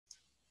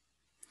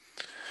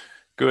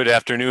Good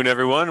afternoon,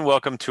 everyone.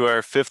 Welcome to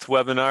our fifth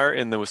webinar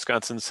in the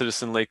Wisconsin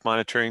Citizen Lake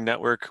Monitoring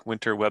Network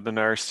Winter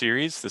Webinar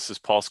Series. This is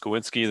Paul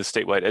Skawinski, the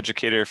statewide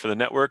educator for the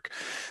network.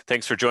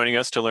 Thanks for joining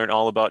us to learn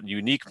all about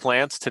unique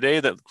plants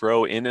today that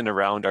grow in and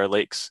around our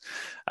lakes.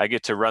 I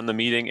get to run the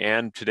meeting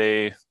and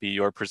today be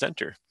your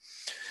presenter.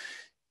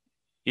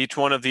 Each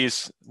one of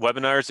these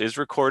webinars is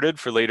recorded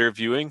for later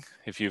viewing.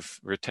 If you've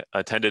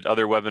attended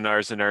other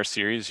webinars in our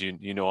series,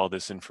 you know all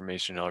this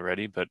information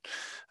already, but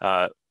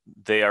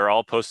they are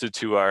all posted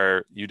to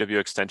our UW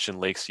Extension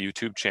Lakes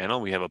YouTube channel.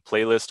 We have a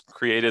playlist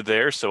created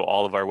there, so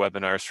all of our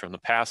webinars from the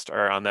past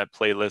are on that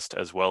playlist,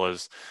 as well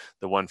as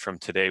the one from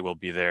today will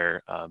be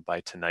there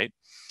by tonight.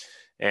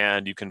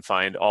 And you can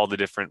find all the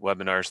different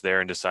webinars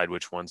there and decide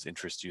which ones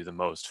interest you the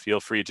most.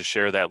 Feel free to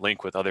share that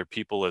link with other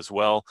people as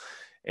well,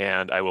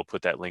 and I will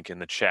put that link in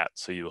the chat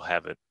so you'll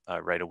have it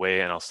right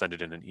away, and I'll send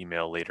it in an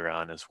email later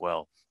on as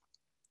well.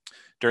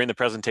 During the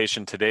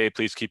presentation today,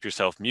 please keep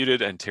yourself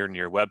muted and turn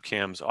your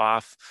webcams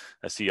off.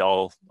 I see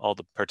all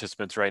the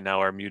participants right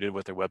now are muted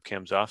with their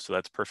webcams off, so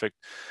that's perfect.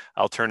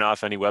 I'll turn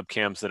off any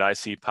webcams that I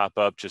see pop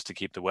up just to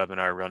keep the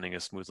webinar running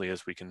as smoothly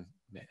as we can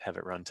have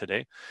it run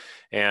today.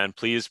 And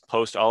please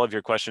post all of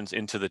your questions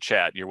into the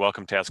chat. You're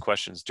welcome to ask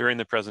questions during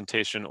the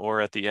presentation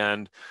or at the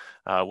end.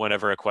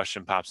 Whenever a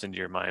question pops into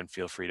your mind,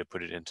 feel free to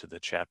put it into the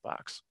chat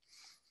box.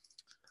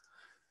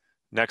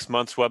 Next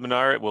month's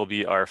webinar will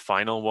be our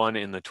final one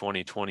in the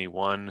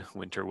 2021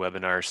 winter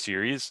webinar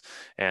series,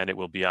 and it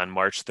will be on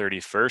March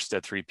 31st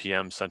at 3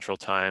 p.m. Central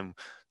Time,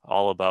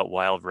 all about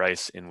wild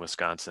rice in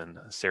Wisconsin.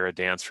 Sarah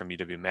Dance from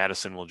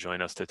UW-Madison will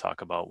join us to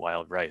talk about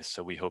wild rice,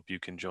 so we hope you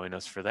can join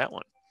us for that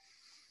one.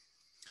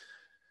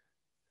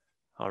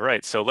 All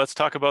right, so let's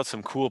talk about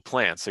some cool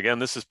plants. Again,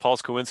 this is Paul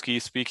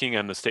Skawinski speaking.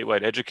 I'm the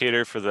statewide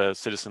educator for the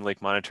Citizen Lake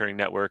Monitoring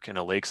Network and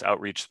a lakes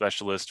outreach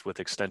specialist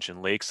with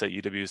Extension Lakes at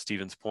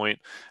UW-Stevens Point.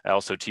 I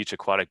also teach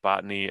aquatic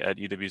botany at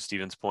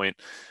UW-Stevens Point.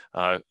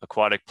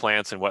 Aquatic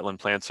plants and wetland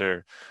plants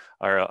are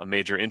a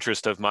major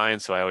interest of mine,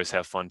 so I always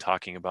have fun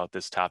talking about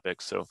this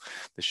topic. So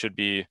this should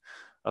be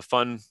a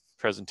fun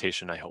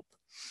presentation, I hope.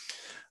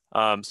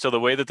 So the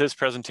way that this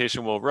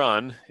presentation will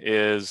run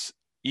is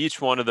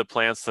each one of the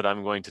plants that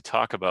I'm going to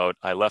talk about,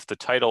 I left the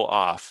title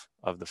off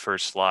of the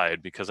first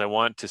slide because I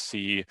want to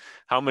see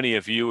how many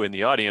of you in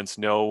the audience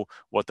know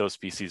what those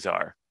species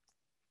are.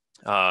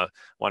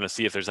 Want to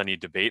see if there's any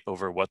debate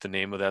over what the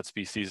name of that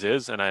species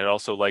is. And I'd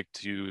also like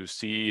to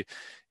see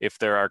if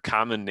there are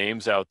common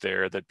names out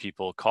there that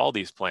people call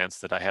these plants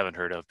that I haven't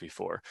heard of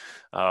before.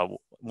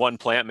 One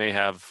plant may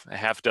have a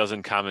half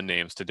dozen common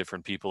names to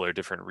different people or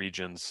different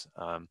regions.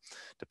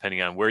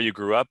 Depending on where you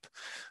grew up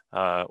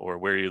or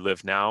where you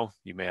live now,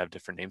 you may have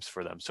different names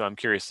for them. So I'm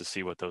curious to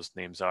see what those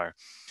names are.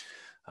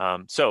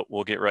 So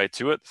we'll get right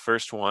to it. The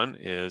first one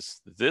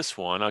is this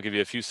one. I'll give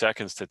you a few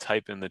seconds to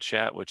type in the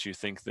chat what you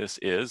think this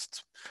is.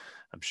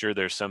 I'm sure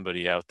there's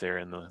somebody out there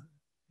in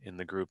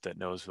the group that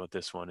knows what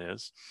this one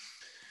is.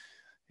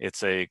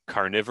 It's a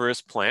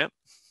carnivorous plant.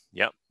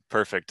 Yep,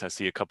 perfect. I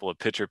see a couple of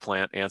pitcher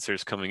plant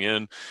answers coming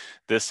in.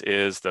 This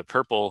is the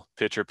purple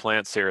pitcher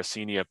plant,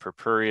 Sarracenia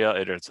purpurea.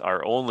 It is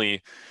our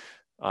only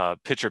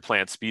pitcher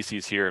plant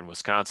species here in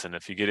Wisconsin.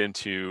 If you get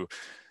into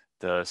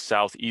the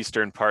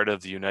southeastern part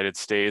of the United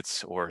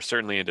States, or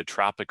certainly into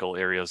tropical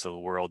areas of the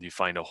world, you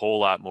find a whole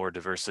lot more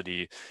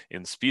diversity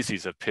in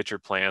species of pitcher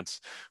plants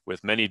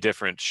with many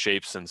different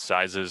shapes and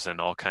sizes and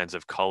all kinds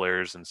of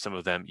colors, and some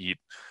of them eat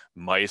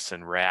mice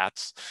and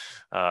rats,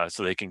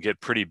 so they can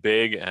get pretty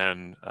big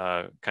and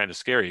kind of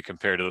scary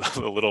compared to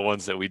the little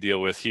ones that we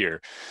deal with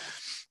here.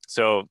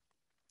 So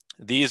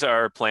these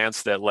are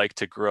plants that like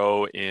to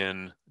grow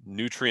in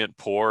nutrient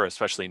poor,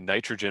 especially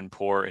nitrogen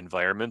poor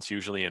environments,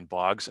 usually in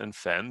bogs and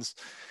fens.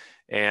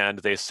 And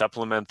they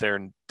supplement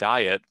their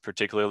diet,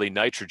 particularly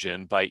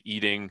nitrogen, by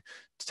eating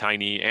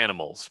tiny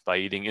animals, by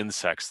eating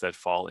insects that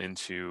fall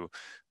into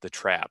the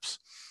traps.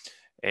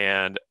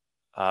 And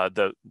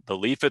the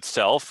leaf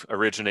itself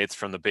originates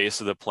from the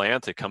base of the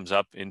plant. It comes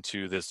up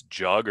into this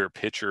jug or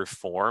pitcher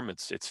form.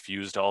 It's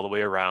fused all the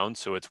way around,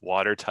 so it's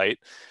watertight,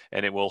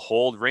 and it will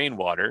hold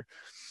rainwater.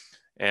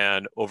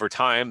 And over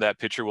time, that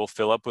pitcher will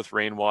fill up with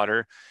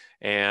rainwater,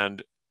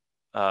 and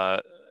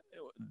the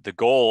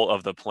goal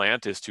of the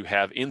plant is to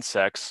have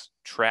insects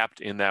trapped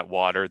in that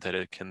water that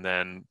it can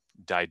then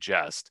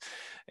digest.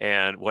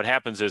 And what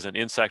happens is an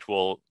insect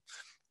will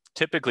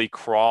typically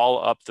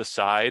crawl up the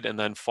side and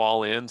then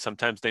fall in.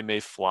 Sometimes they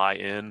may fly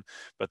in,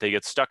 but they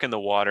get stuck in the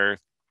water.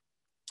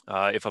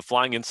 If a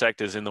flying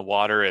insect is in the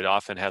water, it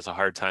often has a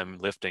hard time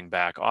lifting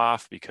back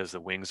off because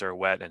the wings are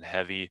wet and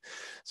heavy.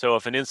 So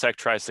if an insect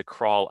tries to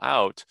crawl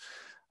out,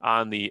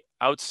 on the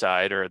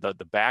outside or the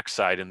back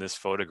side in this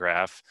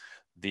photograph,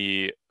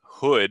 the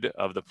hood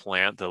of the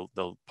plant, the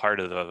part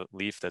of the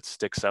leaf that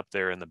sticks up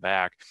there in the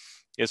back,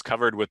 is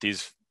covered with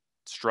these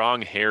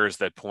strong hairs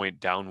that point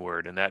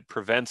downward, and that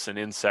prevents an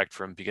insect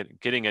from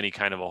getting any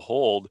kind of a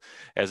hold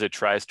as it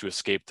tries to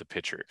escape the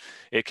pitcher.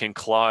 It can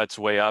claw its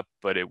way up,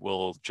 but it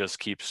will just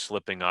keep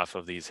slipping off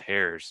of these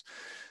hairs.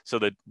 So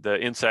the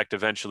insect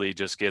eventually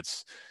just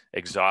gets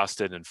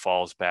exhausted and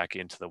falls back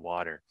into the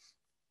water.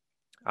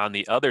 On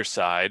the other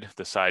side,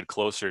 the side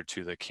closer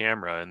to the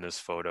camera in this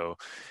photo,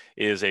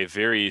 is a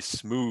very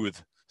smooth,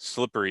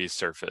 slippery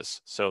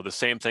surface. So the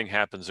same thing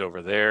happens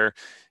over there.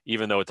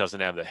 Even though it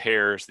doesn't have the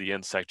hairs, the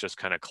insect just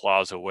kind of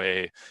claws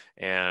away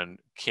and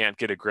can't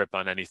get a grip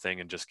on anything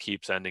and just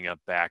keeps ending up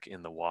back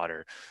in the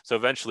water. So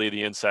eventually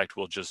the insect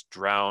will just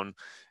drown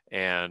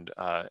and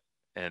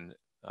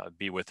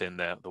be within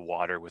the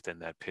water within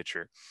that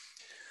pitcher.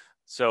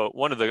 So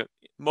one of the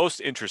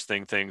most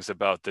interesting things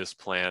about this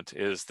plant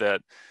is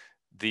that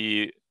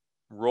the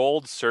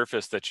rolled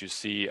surface that you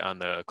see on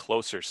the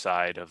closer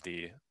side of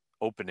the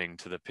opening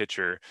to the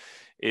pitcher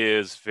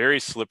is very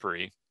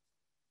slippery.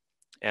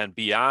 And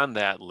beyond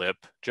that lip,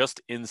 just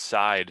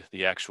inside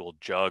the actual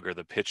jug or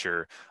the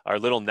pitcher, are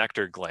little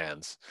nectar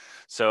glands.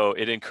 So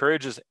it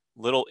encourages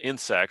little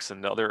insects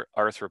and other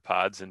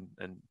arthropods and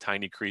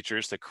tiny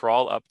creatures to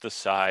crawl up the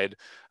side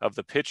of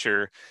the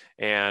pitcher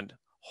and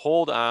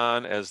hold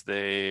on as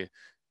they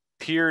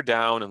peer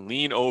down and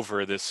lean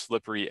over this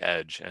slippery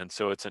edge. And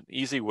so it's an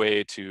easy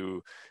way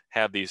to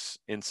have these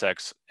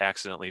insects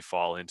accidentally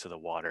fall into the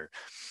water.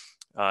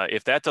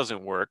 If that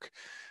doesn't work,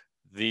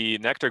 the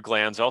nectar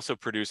glands also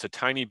produce a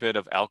tiny bit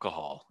of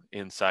alcohol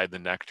inside the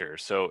nectar.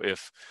 So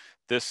if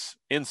this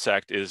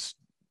insect is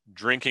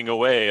drinking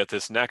away at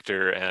this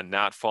nectar and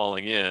not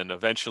falling in,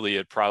 eventually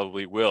it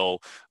probably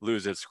will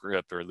lose its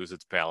grip or lose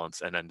its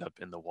balance and end up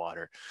in the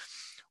water.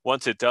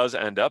 Once it does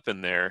end up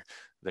in there,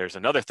 there's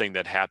another thing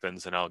that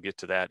happens, and I'll get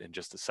to that in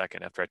just a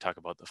second after I talk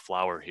about the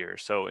flower here.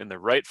 So in the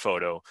right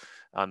photo,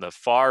 on the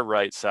far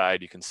right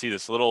side, you can see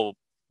this little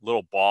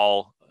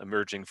ball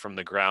emerging from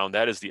the ground.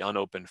 That is the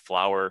unopened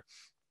flower.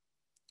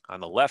 On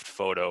the left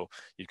photo,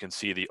 you can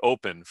see the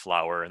open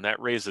flower, and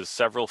that raises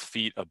several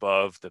feet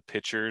above the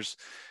pitchers.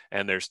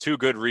 And there's two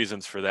good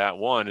reasons for that.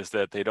 One is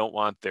that they don't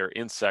want their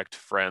insect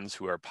friends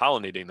who are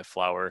pollinating the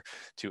flower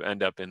to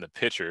end up in the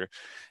pitcher.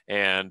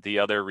 And the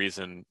other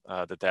reason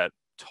that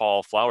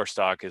tall flower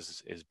stalk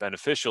is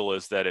beneficial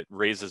is that it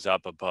raises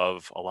up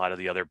above a lot of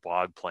the other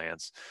bog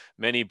plants.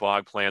 Many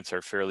bog plants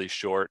are fairly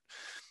short.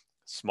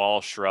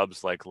 Small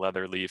shrubs like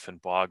leatherleaf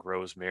and bog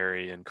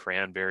rosemary and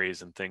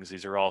cranberries and things,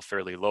 these are all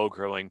fairly low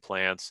growing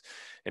plants.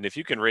 And if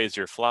you can raise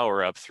your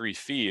flower up 3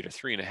 feet or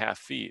 3.5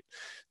 feet,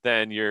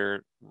 then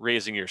you're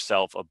raising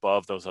yourself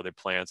above those other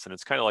plants. And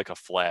it's kind of like a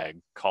flag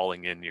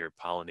calling in your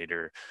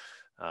pollinator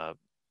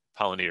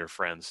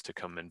friends to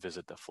come and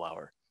visit the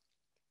flower.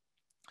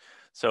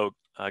 So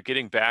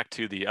getting back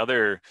to the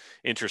other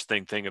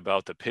interesting thing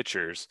about the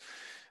pitchers,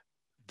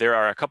 there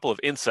are a couple of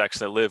insects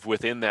that live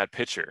within that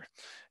pitcher,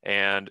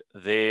 and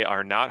they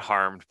are not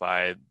harmed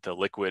by the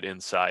liquid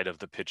inside of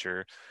the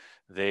pitcher.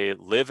 They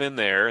live in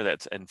there.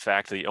 That's in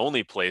fact the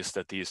only place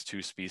that these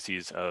two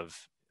species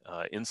of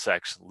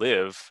insects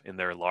live in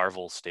their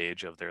larval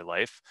stage of their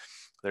life.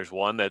 There's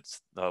one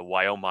that's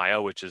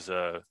Wyomaya, which is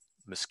a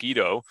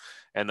mosquito,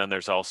 and then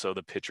there's also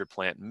the pitcher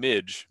plant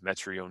midge,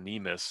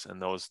 Metrionemus,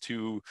 and those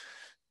two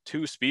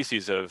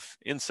species of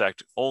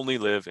insect only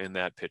live in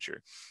that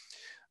pitcher.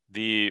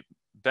 The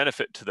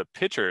benefit to the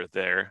pitcher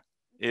there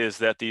is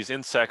that these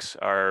insects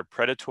are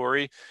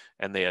predatory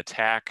and they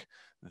attack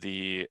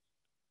the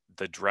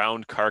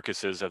drowned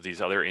carcasses of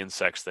these other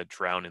insects that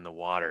drown in the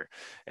water.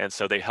 And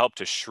so they help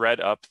to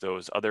shred up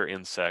those other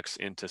insects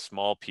into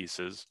small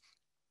pieces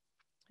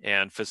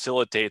and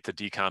facilitate the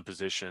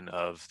decomposition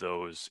of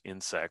those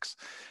insects.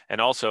 And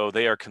also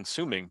they are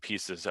consuming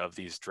pieces of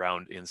these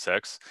drowned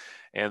insects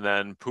and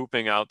then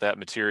pooping out that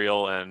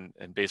material and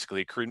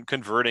basically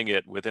converting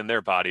it within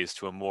their bodies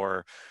to a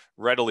more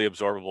readily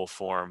absorbable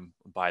form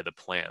by the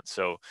plant.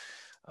 So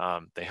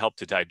they help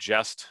to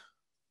digest,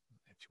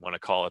 if you want to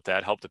call it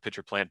that, help the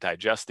pitcher plant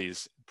digest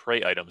these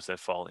prey items that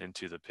fall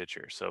into the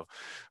pitcher. So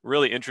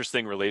really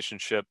interesting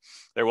relationship.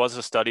 There was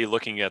a study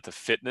looking at the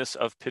fitness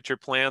of pitcher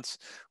plants,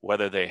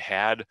 whether they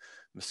had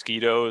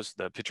mosquitoes,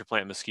 the pitcher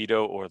plant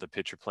mosquito or the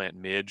pitcher plant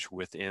midge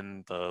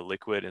within the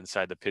liquid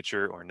inside the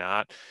pitcher or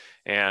not.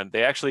 And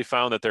they actually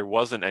found that there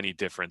wasn't any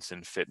difference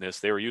in fitness.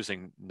 They were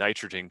using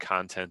nitrogen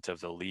content of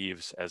the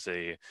leaves as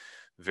a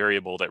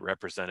variable that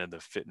represented the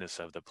fitness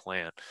of the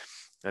plant.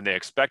 And they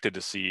expected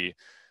to see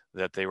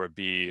that they would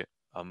be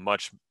a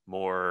much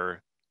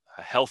more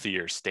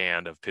healthier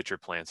stand of pitcher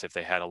plants if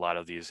they had a lot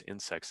of these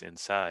insects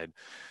inside.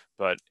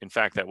 But in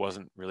fact, that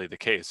wasn't really the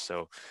case.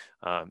 So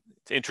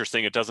it's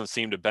interesting. It doesn't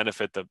seem to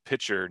benefit the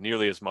pitcher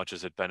nearly as much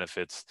as it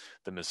benefits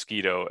the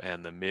mosquito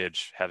and the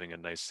midge having a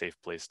nice, safe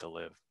place to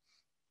live.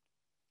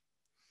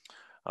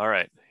 All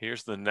right,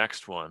 here's the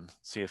next one.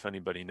 See if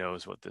anybody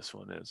knows what this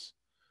one is.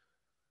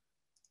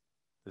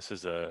 This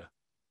is a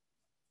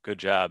good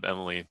job,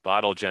 Emily.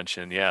 Bottle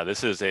gentian. Yeah,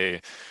 this is a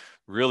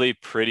really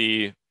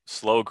pretty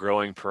slow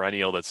growing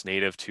perennial that's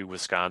native to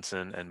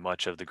Wisconsin and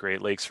much of the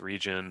Great Lakes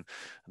region,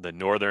 the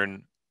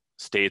northern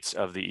states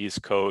of the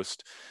East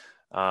Coast.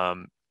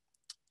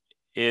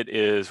 It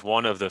is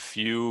one of the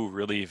few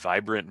really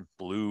vibrant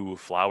blue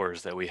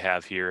flowers that we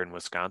have here in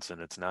Wisconsin.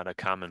 It's not a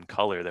common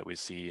color that we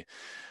see,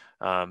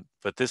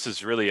 but this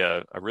is really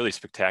a really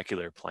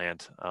spectacular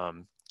plant.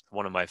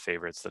 one of my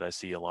favorites that I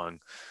see along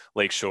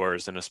lake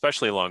shores, and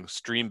especially along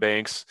stream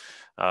banks.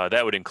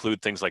 That would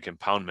include things like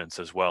impoundments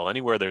as well.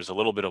 Anywhere there's a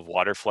little bit of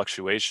water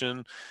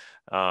fluctuation,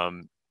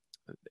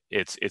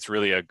 it's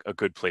really a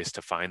good place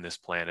to find this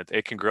plant.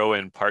 It can grow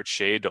in part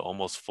shade to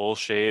almost full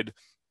shade.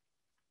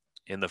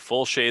 In the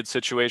full shade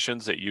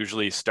situations, it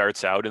usually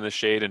starts out in the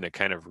shade and it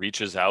kind of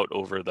reaches out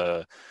over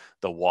the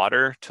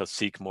water to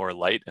seek more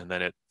light, and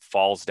then it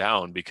falls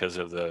down because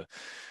of the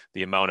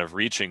amount of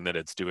reaching that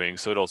it's doing.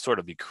 So it'll sort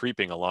of be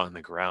creeping along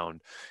the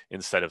ground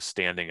instead of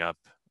standing up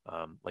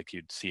like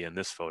you'd see in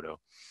this photo.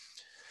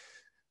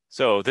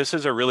 So this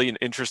is a really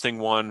interesting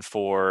one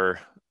for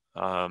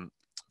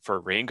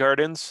rain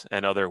gardens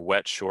and other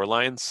wet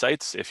shoreline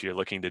sites. If you're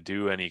looking to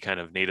do any kind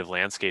of native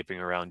landscaping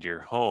around your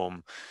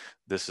home,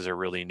 this is a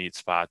really neat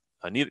spot,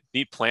 a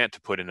neat plant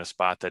to put in a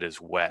spot that is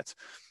wet.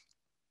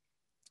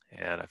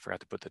 And I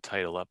forgot to put the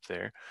title up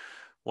there.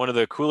 One of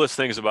the coolest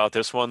things about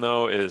this one,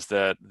 though, is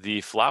that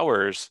the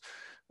flowers,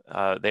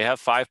 they have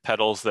 5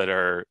 petals that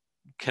are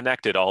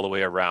connected all the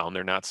way around.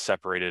 They're not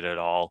separated at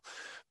all.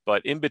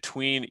 But in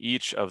between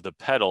each of the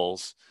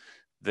petals,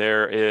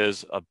 there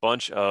is a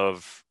bunch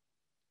of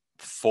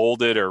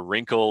folded or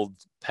wrinkled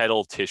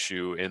petal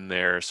tissue in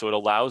there. So it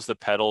allows the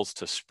petals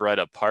to spread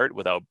apart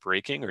without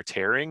breaking or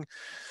tearing.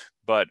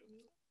 But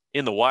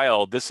in the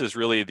wild, this is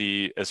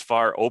really as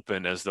far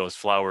open as those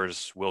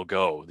flowers will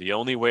go. The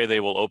only way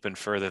they will open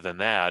further than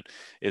that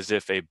is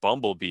if a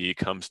bumblebee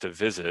comes to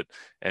visit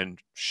and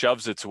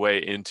shoves its way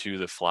into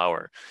the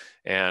flower.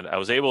 And I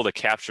was able to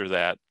capture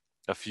that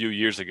a few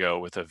years ago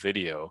with a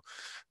video.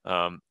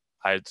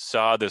 I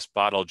saw this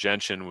bottle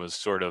gentian was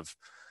sort of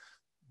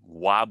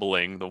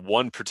wobbling. The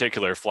one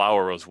particular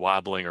flower was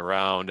wobbling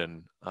around,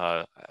 and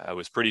I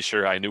was pretty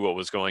sure I knew what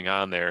was going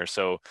on there.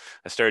 So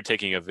I started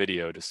taking a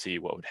video to see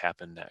what would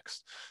happen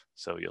next.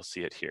 So you'll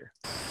see it here.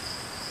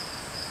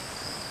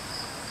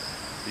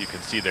 You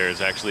can see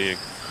there's actually a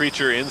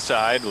creature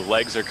inside. The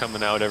legs are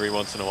coming out every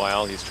once in a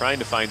while. He's trying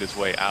to find his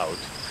way out.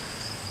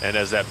 And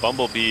as that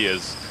bumblebee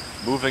is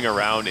moving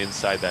around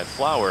inside that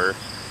flower,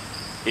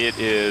 it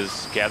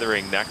is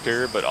gathering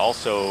nectar, but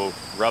also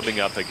rubbing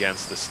up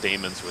against the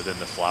stamens within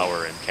the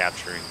flower and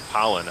capturing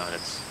pollen on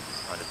its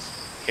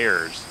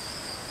hairs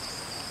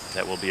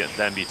that will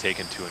then be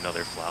taken to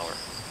another flower.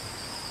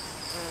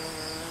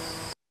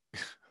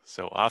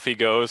 So off he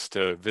goes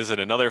to visit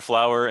another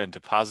flower and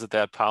deposit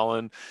that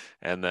pollen,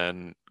 and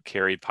then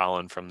carry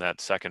pollen from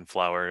that second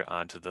flower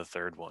onto the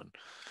third one.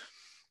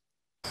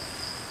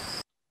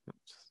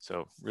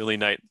 So really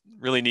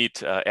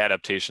neat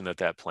adaptation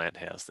that plant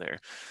has there.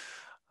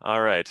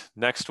 All right,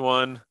 next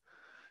one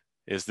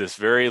is this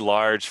very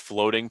large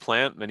floating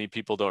plant. Many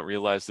people don't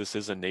realize this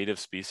is a native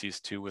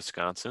species to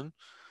Wisconsin.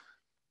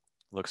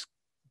 Looks,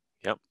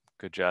 yep,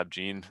 good job,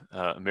 Gene.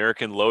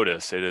 American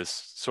lotus. It is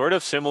sort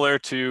of similar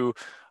to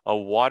a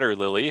water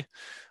lily.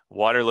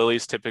 Water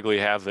lilies typically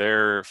have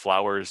their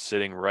flowers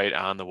sitting right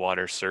on the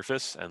water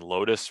surface, and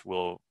lotus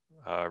will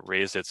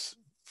raise its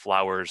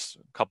flowers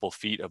a couple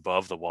feet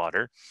above the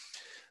water.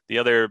 The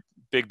other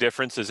big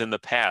difference is in the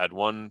pad.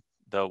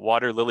 The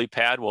water lily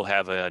pad will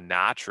have a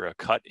notch or a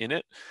cut in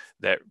it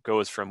that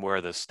goes from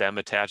where the stem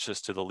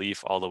attaches to the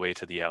leaf all the way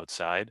to the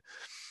outside.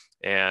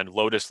 And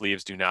lotus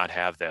leaves do not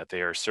have that.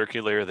 They are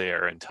circular, they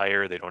are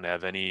entire, they don't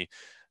have any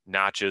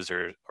notches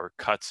or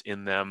cuts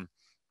in them.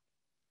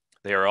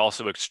 They are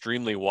also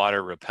extremely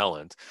water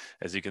repellent.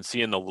 As you can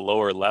see in the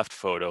lower left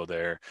photo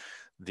there,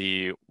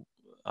 the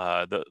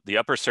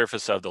upper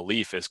surface of the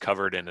leaf is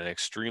covered in an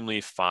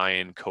extremely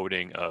fine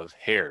coating of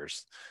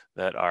hairs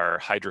that are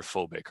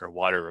hydrophobic or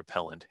water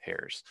repellent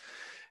hairs.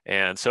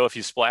 And so if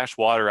you splash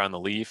water on the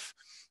leaf,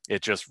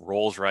 it just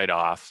rolls right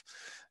off.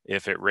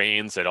 If it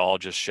rains, it all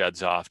just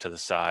sheds off to the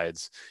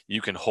sides.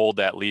 You can hold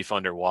that leaf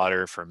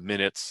underwater for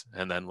minutes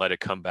and then let it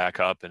come back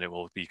up, and it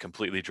will be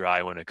completely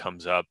dry when it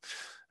comes up.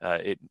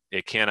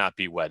 It cannot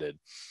be wetted.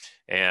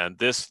 And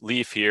this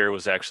leaf here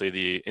was actually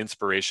the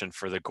inspiration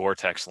for the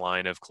Gore-Tex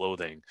line of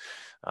clothing.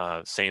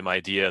 Same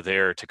idea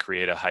there, to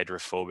create a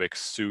hydrophobic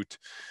suit.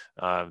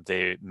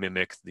 They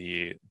mimic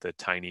the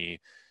tiny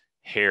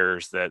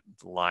hairs that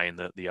line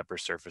the upper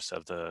surface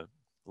of the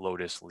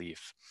lotus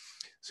leaf.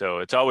 So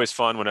it's always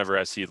fun whenever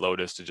I see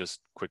lotus to just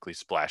quickly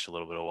splash a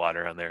little bit of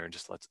water on there and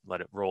just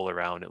let it roll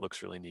around. It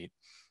looks really neat.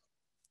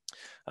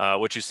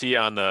 What you see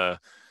on the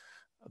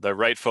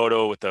right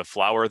photo with the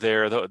flower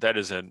there, that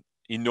is an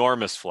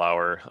enormous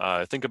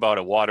flower. Think about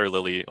a water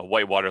lily, a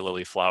white water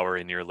lily flower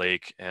in your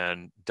lake,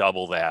 and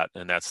double that,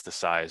 and that's the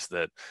size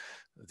that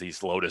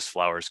these lotus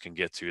flowers can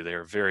get to.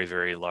 They're very,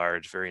 very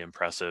large, very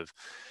impressive.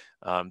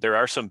 There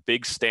are some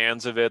big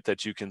stands of it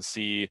that you can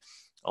see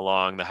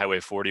along the Highway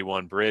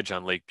 41 bridge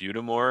on Lake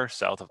Butimore,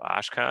 south of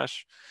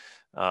Oshkosh.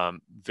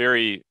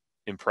 Very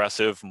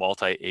impressive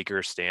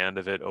multi-acre stand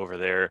of it over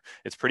there.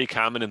 It's pretty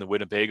common in the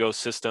Winnebago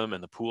system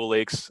and the Pool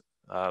Lakes,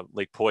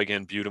 Lake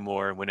Poygan,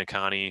 Butimore, and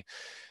Winneconne.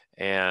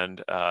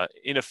 And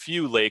in a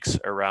few lakes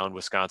around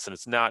Wisconsin.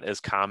 It's not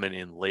as common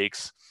in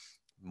lakes,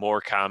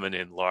 more common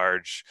in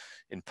large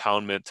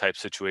impoundment type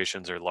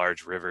situations or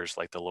large rivers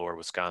like the lower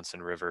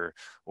Wisconsin River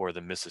or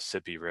the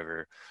Mississippi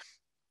River.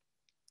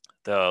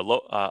 The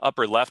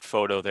upper left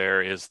photo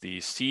there is the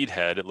seed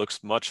head. It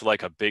looks much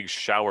like a big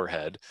shower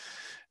head.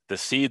 The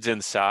seeds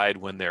inside,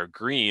 when they're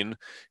green,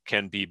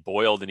 can be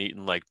boiled and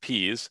eaten like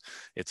peas.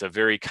 It's a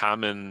very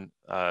common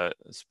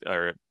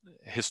or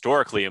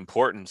historically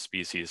important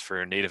species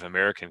for Native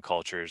American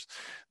cultures.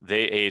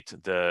 They ate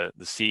the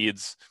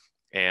seeds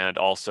and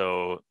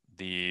also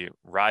the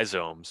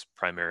rhizomes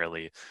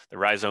primarily. The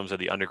rhizomes are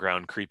the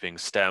underground creeping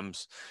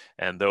stems,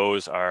 and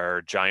those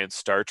are giant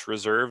starch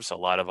reserves. A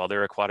lot of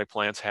other aquatic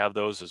plants have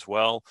those as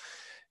well,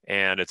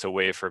 and it's a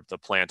way for the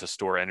plant to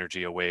store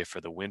energy away for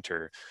the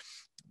winter.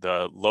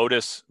 The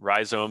lotus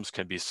rhizomes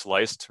can be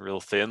sliced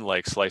real thin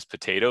like sliced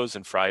potatoes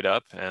and fried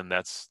up, and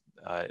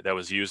that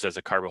was used as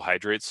a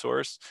carbohydrate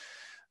source.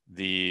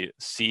 The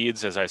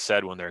seeds, as I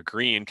said, when they're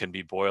green, can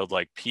be boiled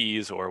like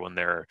peas, or when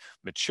they're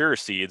mature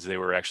seeds, they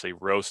were actually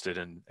roasted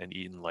and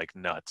eaten like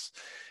nuts.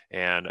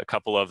 And a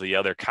couple of the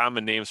other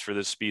common names for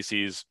this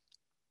species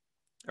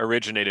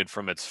originated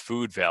from its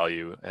food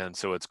value. And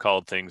so it's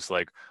called things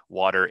like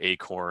water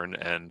acorn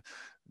and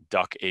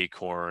duck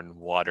acorn,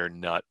 water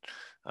nut,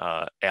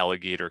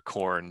 alligator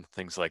corn,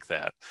 things like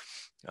that,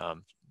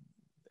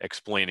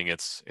 explaining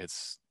its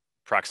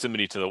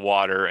proximity to the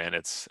water and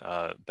its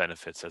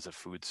benefits as a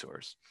food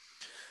source.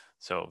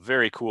 So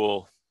very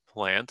cool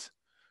plant.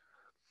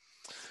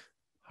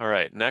 All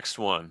right, next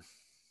one.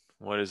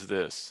 What is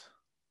this?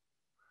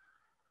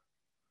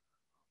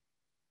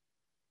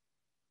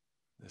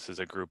 This is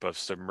a group of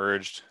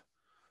submerged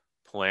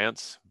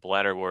plants,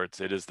 bladderworts.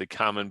 It is the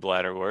common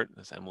bladderwort,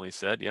 as Emily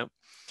said, yep.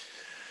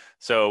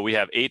 So we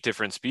have 8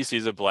 different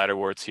species of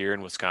bladderworts here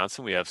in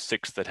Wisconsin. We have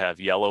 6 that have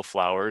yellow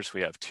flowers.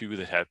 We have 2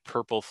 that have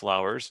purple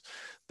flowers.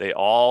 They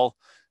all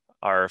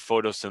are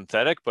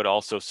photosynthetic, but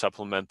also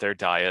supplement their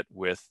diet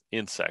with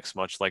insects,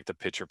 much like the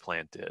pitcher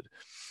plant did.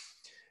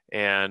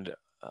 And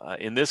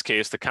in this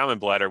case, the common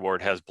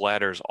bladderwort has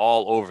bladders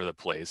all over the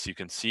place. You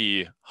can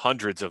see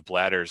hundreds of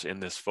bladders in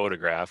this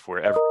photograph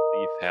where every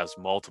leaf has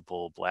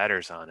multiple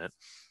bladders on it.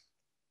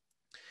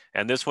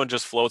 And this one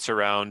just floats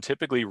around,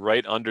 typically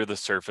right under the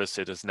surface.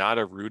 It is not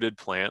a rooted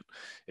plant.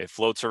 It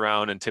floats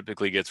around and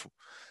typically gets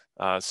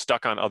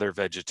stuck on other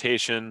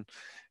vegetation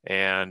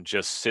and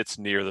just sits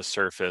near the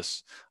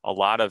surface. A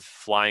lot of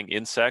flying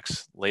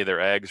insects lay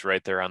their eggs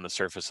right there on the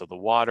surface of the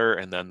water,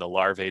 and then the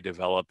larvae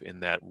develop in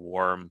that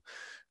warm,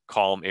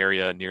 calm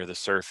area near the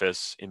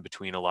surface in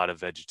between a lot of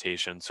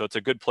vegetation. So it's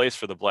a good place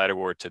for the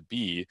bladderwort to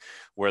be,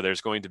 where there's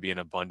going to be an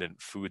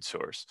abundant food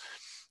source.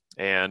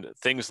 And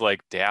things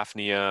like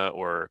Daphnia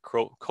or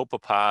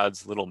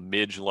copepods, little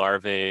midge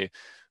larvae,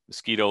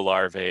 mosquito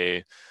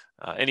larvae,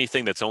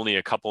 anything that's only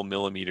a couple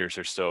millimeters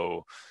or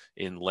so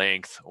in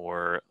length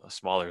or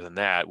smaller than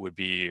that would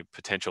be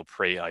potential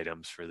prey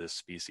items for this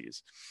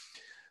species.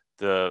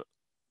 The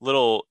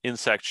little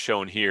insect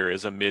shown here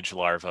is a midge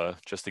larva,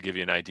 just to give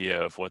you an idea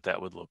of what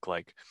that would look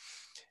like.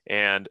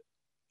 And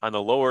on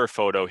the lower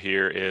photo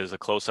here is a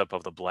close-up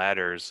of the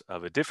bladders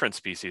of a different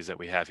species that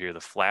we have here, the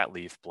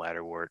flatleaf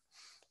bladderwort.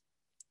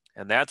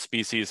 And that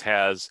species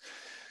has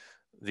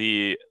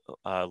the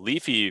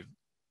leafy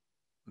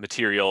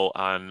material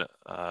on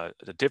a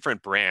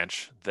different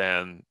branch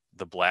than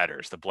the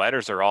bladders. The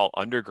bladders are all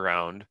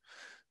underground.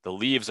 The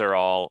leaves are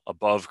all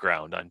above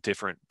ground on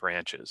different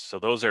branches. So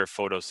those are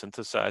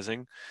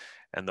photosynthesizing.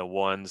 And the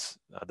ones,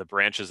 the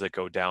branches that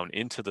go down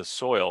into the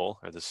soil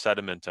or the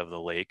sediment of the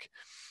lake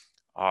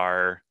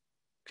are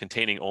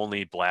containing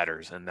only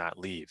bladders and not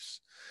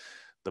leaves.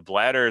 The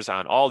bladders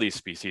on all these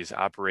species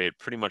operate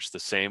pretty much the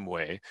same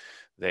way.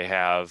 They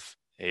have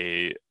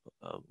a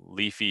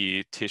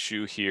leafy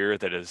tissue here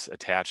that is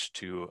attached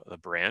to the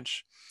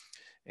branch.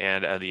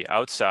 And on the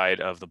outside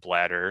of the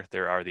bladder,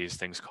 there are these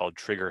things called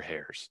trigger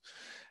hairs.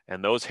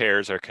 And those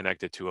hairs are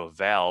connected to a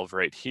valve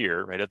right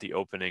here, right at the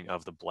opening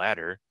of the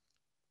bladder.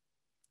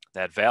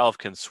 That valve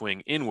can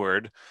swing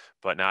inward,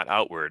 but not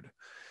outward.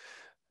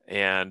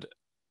 And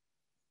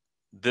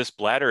this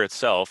bladder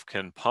itself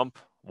can pump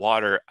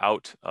water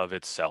out of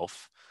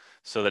itself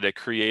so that it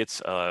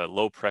creates a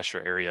low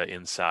pressure area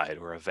inside,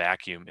 or a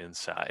vacuum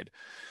inside.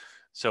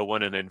 So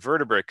when an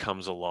invertebrate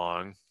comes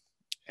along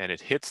and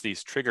it hits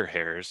these trigger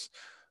hairs,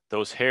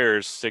 those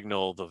hairs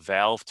signal the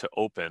valve to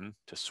open,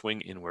 to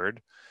swing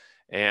inward,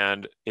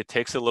 and it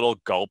takes a little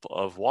gulp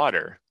of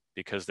water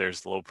because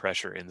there's low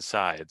pressure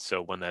inside.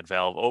 So when that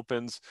valve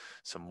opens,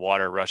 some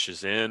water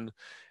rushes in,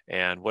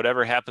 and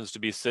whatever happens to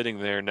be sitting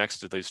there next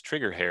to these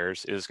trigger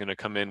hairs is going to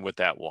come in with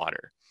that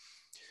water.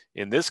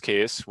 In this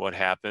case, what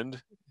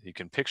happened, you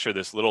can picture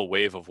this little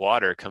wave of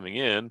water coming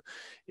in.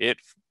 It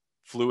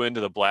flew into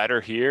the bladder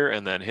here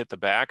and then hit the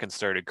back and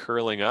started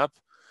curling up.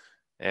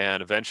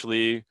 And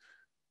eventually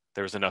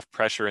there was enough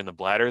pressure in the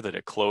bladder that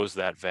it closed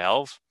that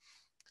valve.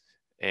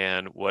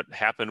 And what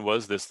happened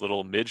was this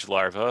little midge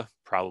larva,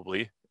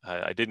 probably,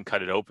 I didn't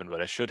cut it open,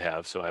 but I should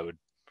have, so I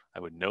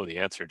would know the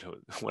answer to it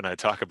when I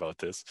talk about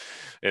this.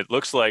 It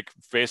looks like,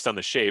 based on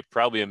the shape,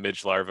 probably a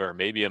midge larva or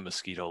maybe a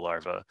mosquito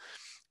larva.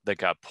 that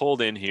got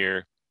pulled in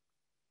here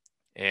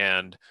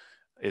and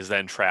is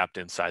then trapped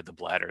inside the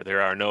bladder.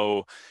 There are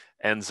no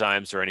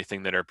enzymes or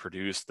anything that are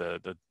produced.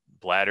 The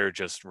bladder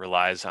just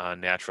relies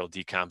on natural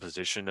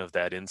decomposition of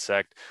that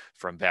insect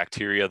from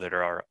bacteria that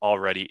are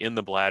already in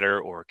the bladder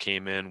or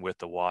came in with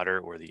the water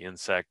or the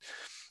insect.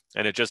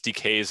 And it just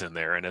decays in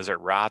there. And as it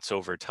rots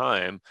over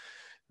time,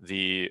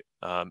 the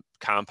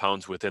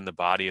compounds within the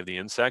body of the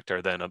insect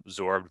are then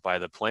absorbed by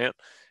the plant,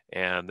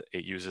 and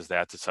it uses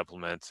that to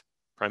supplement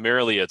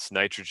primarily its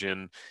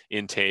nitrogen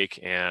intake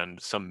and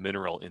some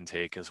mineral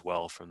intake as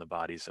well from the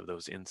bodies of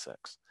those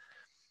insects.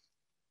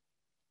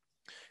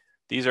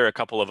 These are a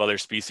couple of other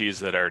species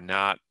that are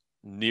not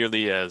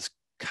nearly as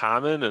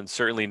common and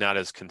certainly not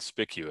as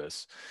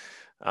conspicuous.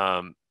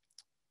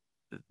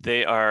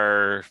 They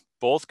are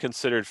both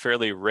considered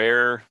fairly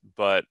rare,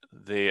 but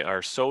they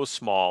are so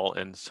small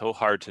and so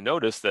hard to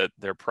notice that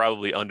they're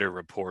probably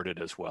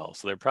underreported as well.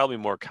 So they're probably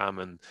more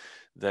common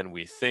than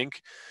we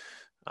think.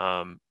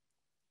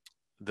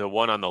 The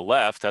one on the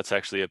left, that's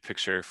actually a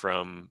picture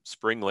from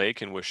Spring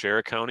Lake in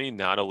Waushara County,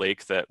 not a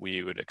lake that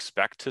we would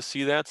expect to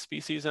see that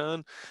species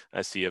on.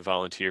 I see a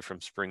volunteer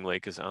from Spring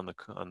Lake is on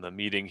the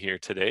meeting here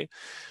today.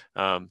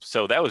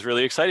 So that was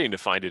really exciting to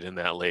find it in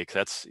that lake.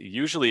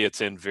 Usually it's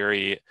in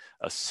very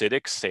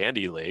acidic,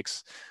 sandy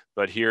lakes,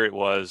 but here it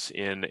was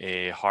in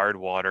a hard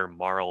water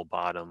marl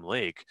bottom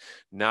lake,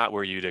 not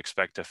where you'd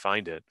expect to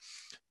find it.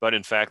 But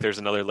in fact, there's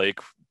another lake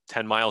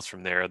 10 miles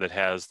from there that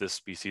has this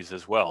species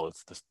as well.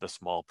 It's the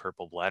small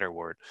purple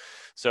bladderwort.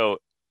 So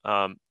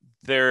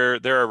they're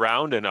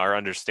around, and our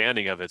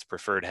understanding of its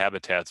preferred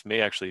habitats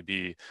may actually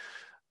be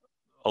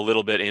a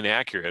little bit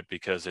inaccurate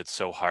because it's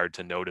so hard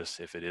to notice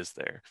if it is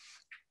there.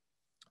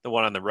 The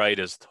one on the right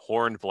is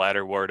horned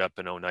bladderwort up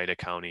in Oneida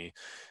County.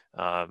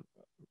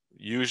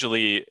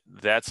 Usually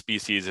that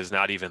species is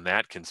not even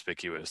that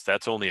conspicuous.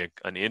 That's only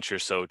an inch or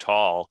so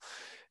tall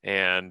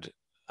and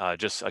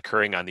just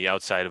occurring on the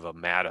outside of a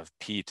mat of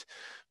peat.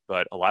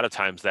 But a lot of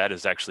times that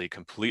is actually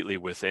completely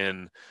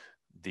within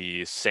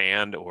the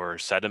sand or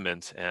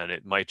sediment, and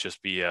it might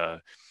just be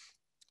a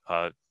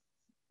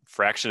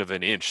fraction of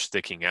an inch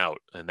sticking out,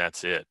 and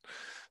that's it.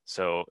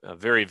 So a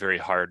very, very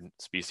hard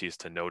species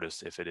to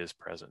notice if it is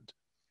present.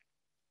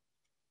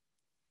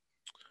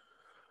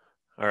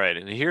 All right,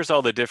 and here's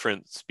all the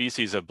different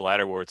species of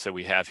bladderworts that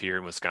we have here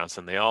in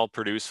Wisconsin. They all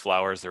produce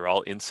flowers. They're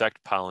all insect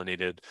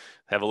pollinated,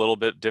 have a little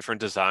bit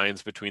different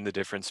designs between the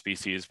different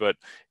species, but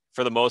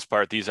for the most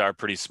part, these are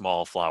pretty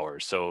small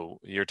flowers. So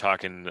you're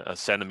talking a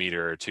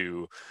centimeter or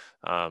two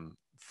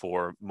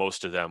for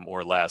most of them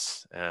or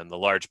less. And the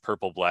large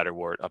purple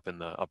bladderwort up in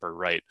the upper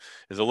right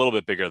is a little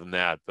bit bigger than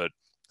that, but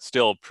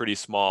still pretty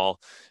small.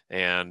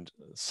 And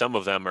some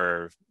of them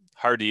are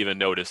hard to even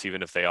notice,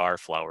 even if they are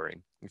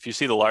flowering. If you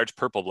see the large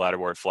purple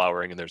bladderwort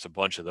flowering and there's a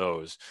bunch of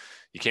those,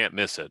 you can't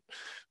miss it,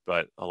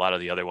 but a lot of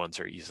the other ones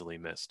are easily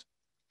missed.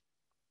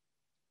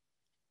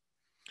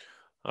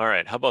 All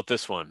right, how about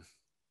this one?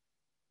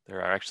 There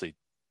are actually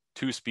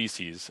two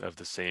species of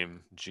the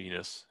same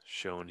genus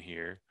shown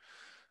here.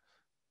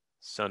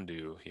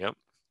 Sundew, yep.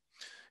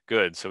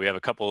 Good, so we have a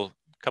couple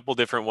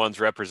different ones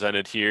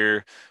represented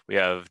here. We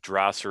have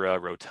Drosera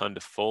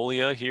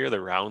rotundifolia here, the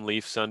round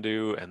leaf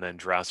sundew, and then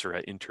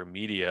Drosera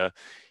intermedia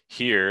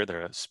here,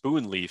 the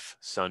spoon leaf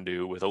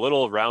sundew with a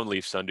little round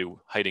leaf sundew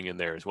hiding in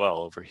there as well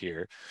over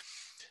here.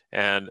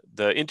 And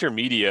the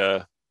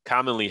intermedia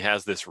commonly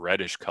has this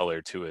reddish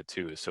color to it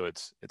too. So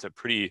it's a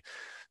pretty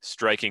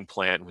striking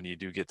plant when you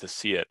do get to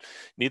see it.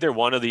 Neither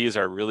one of these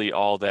are really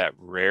all that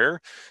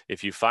rare.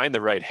 If you find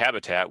the right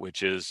habitat,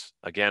 which is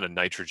again a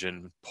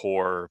nitrogen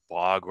poor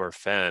bog or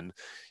fen,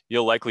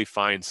 you'll likely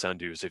find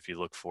sundews if you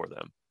look for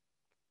them.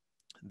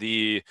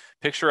 The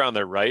picture on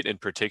the right in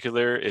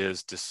particular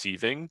is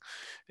deceiving.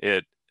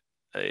 It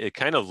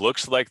kind of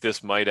looks like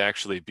this might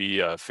actually be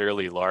a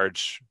fairly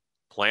large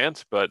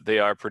plant, but they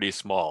are pretty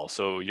small.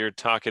 So you're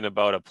talking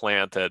about a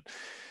plant that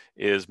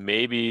is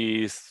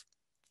maybe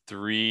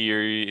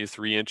 3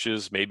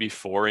 inches, maybe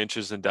 4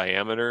 inches in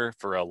diameter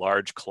for a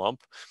large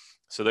clump.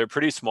 So they're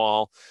pretty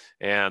small,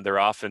 and they're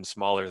often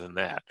smaller than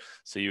that.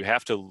 So you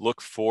have to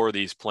look for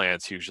these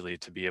plants usually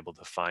to be able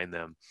to find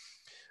them.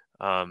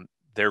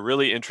 They're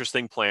really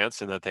interesting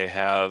plants in that they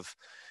have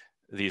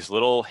these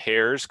little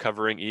hairs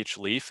covering each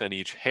leaf, and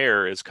each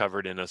hair is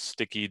covered in a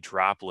sticky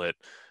droplet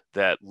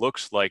that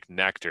looks like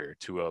nectar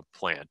to a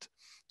plant,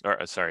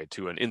 or sorry,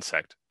 to an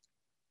insect.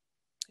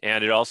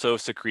 And it also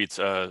secretes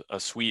a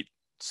sweet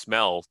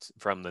smell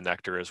from the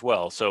nectar as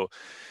well. So,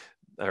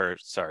 or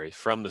sorry,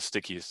 from the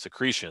sticky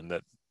secretion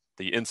that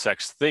the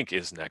insects think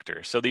is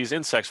nectar. So these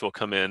insects will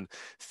come in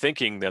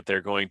thinking that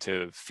they're going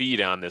to feed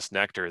on this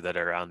nectar that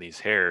are on these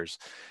hairs.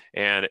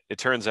 And it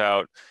turns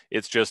out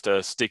it's just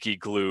a sticky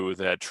glue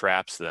that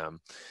traps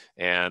them.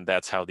 And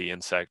that's how the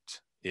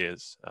insect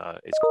is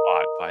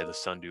caught by the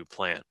sundew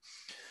plant.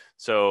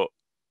 So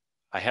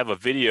I have a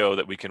video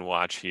that we can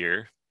watch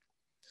here.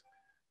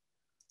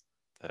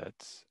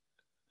 That's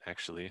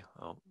actually,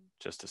 oh,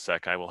 just a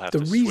sec. I will have to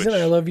switch. The reason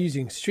I love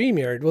using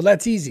StreamYard, well,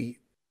 that's easy.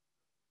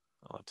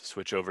 I'll have to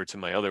switch over to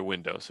my other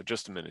window. So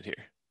just a minute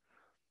here.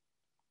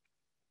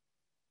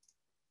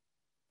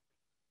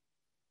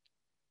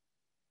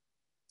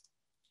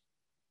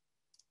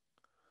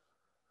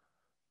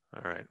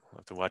 All right, we'll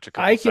have to watch a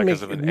couple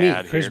seconds of an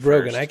ad Chris here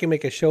Brogan, first. I can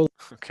make a show.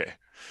 Okay.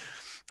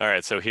 All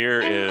right, so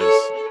here is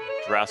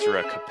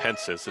Drosera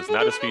capensis. It's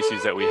not a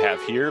species that we have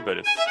here, but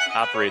it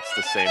operates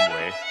the same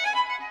way.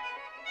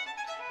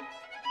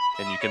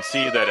 And you can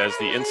see that as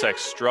the insect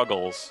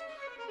struggles,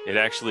 it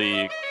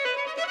actually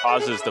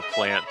causes the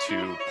plant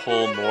to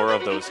pull more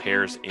of those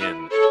hairs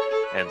in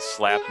and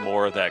slap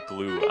more of that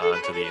glue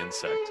onto the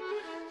insect.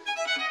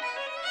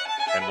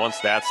 And once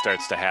that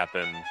starts to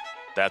happen,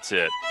 that's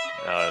it.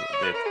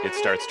 It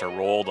starts to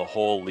roll the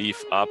whole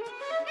leaf up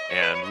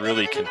and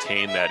really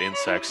contain that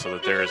insect so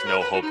that there is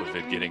no hope of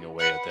it getting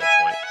away at that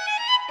point.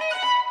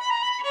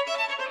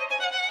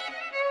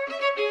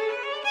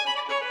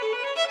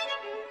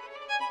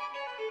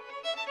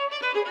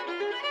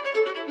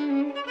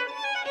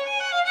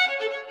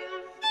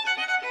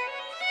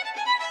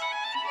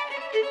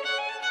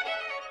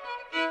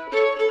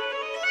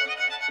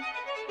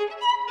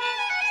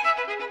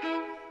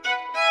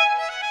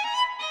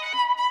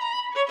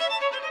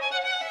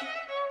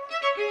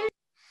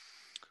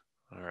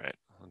 All right,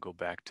 I'll go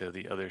back to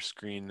the other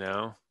screen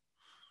now.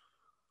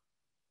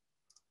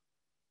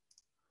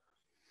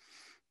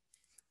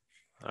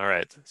 All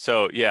right,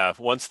 so yeah,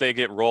 once they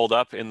get rolled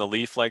up in the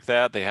leaf like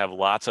that, they have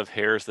lots of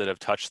hairs that have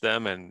touched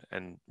them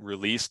and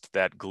released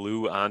that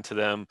glue onto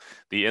them.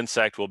 The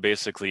insect will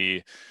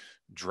basically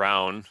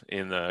drown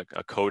in a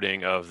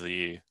coating of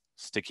the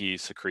sticky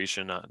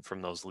secretion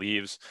from those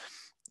leaves.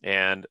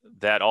 And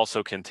that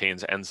also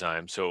contains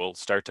enzymes. So it will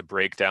start to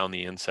break down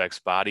the insect's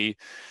body,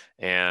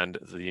 and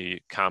the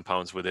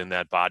compounds within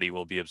that body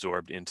will be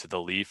absorbed into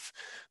the leaf.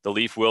 The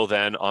leaf will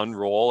then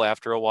unroll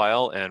after a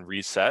while and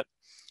reset,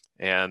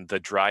 and the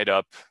dried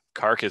up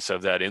carcass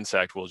of that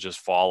insect will just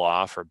fall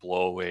off or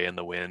blow away in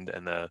the wind,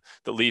 and the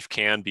leaf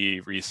can be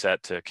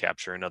reset to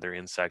capture another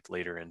insect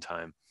later in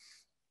time.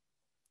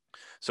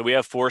 So we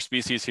have 4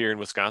 species here in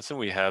Wisconsin.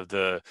 We have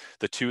the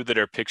 2 that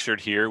are pictured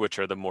here, which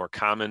are the more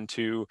common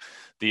 2.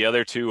 The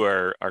other 2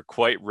 are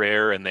quite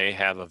rare, and they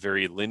have a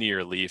very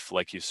linear leaf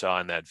like you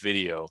saw in that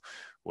video,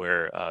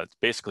 where it's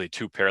basically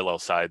 2 parallel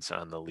sides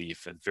on the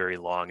leaf and very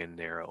long and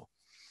narrow.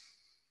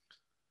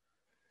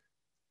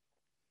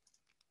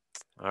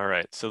 All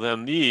right, so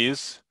then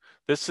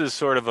this is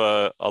sort of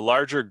a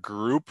larger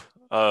group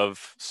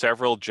of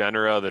several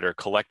genera that are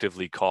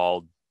collectively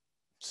called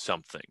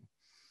something.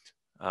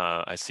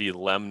 I see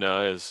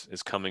Lemna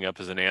is coming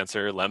up as an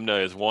answer.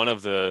 Lemna is one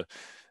of the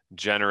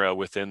genera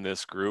within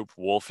this group.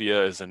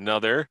 Wolfia is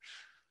another,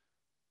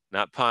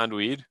 not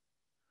pondweed.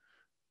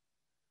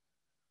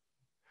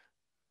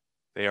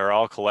 They are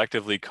all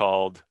collectively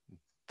called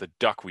the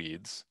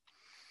duckweeds.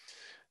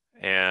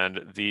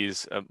 And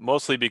these,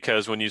 mostly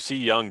because when you see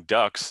young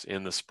ducks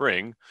in the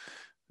spring,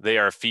 they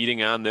are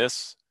feeding on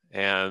this,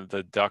 and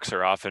the ducks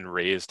are often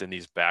raised in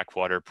these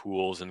backwater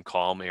pools and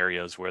calm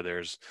areas where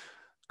there's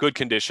good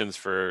conditions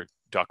for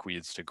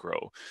duckweeds to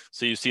grow.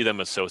 So you see them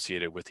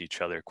associated with each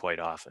other quite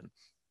often.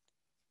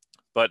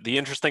 But the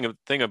interesting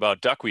thing about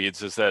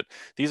duckweeds is that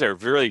these are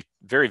very,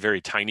 very, very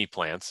tiny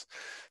plants.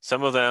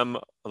 Some of them,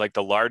 like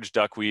the large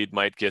duckweed,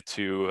 might get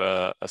to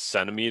a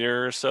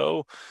centimeter or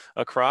so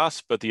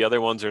across, but the other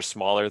ones are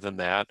smaller than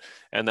that.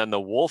 And then the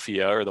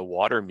wolfia, or the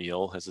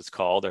watermeal, as it's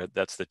called,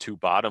 that's the 2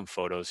 bottom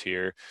photos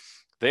here.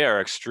 They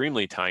are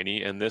extremely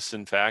tiny, and this,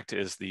 in fact,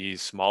 is the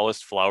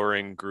smallest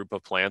flowering group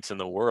of plants in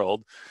the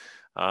world.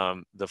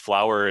 The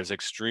flower is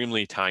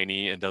extremely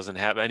tiny and doesn't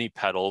have any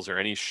petals or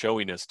any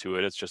showiness to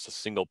it. It's just a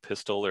single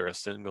pistil or a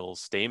single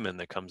stamen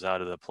that comes out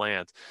of the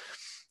plant.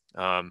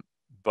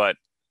 But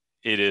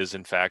it is,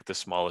 in fact, the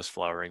smallest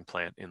flowering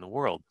plant in the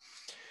world.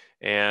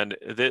 And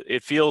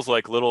it feels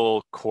like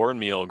little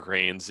cornmeal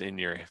grains in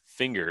your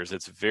fingers.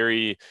 It's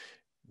very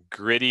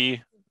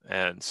gritty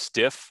and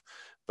stiff,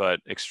 but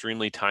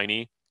extremely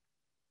tiny.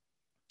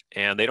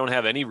 And they don't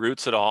have any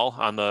roots at all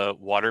on the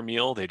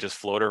watermeal. They just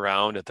float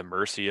around at the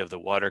mercy of the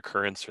water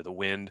currents or the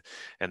wind,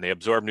 and they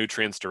absorb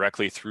nutrients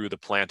directly through the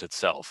plant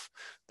itself.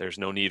 There's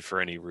no need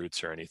for any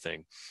roots or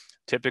anything.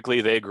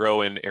 Typically, they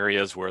grow in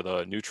areas where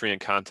the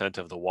nutrient content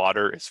of the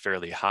water is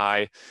fairly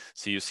high.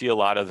 So you see a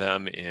lot of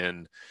them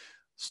in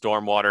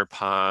stormwater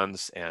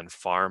ponds and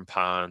farm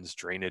ponds,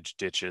 drainage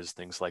ditches,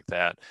 things like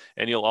that.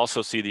 And you'll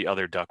also see the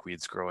other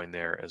duckweeds growing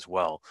there as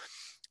well.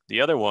 The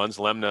other ones,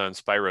 Lemna and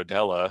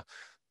Spirodella,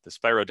 the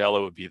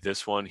Spirodella would be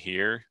this one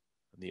here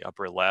in the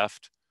upper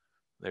left.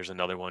 There's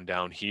another one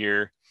down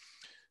here.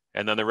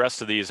 And then the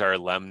rest of these are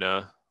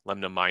Lemna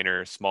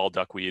minor, small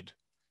duckweed.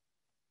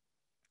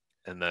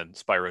 And then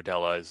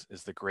Spirodella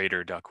is the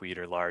greater duckweed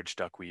or large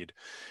duckweed.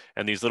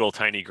 And these little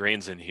tiny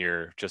grains in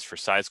here, just for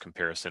size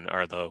comparison,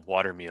 are the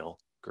watermeal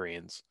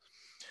grains.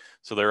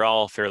 So they're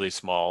all fairly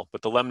small,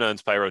 but the Lemna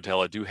and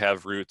Spirodella do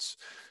have roots.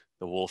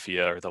 The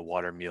Wolfia, or the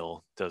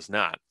watermeal, does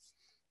not.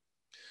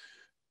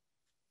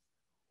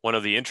 One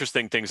of the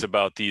interesting things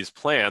about these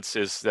plants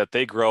is that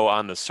they grow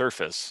on the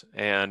surface,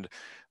 and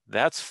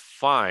that's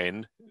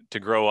fine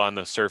to grow on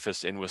the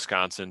surface in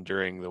Wisconsin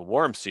during the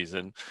warm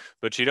season,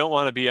 but you don't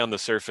want to be on the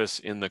surface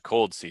in the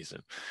cold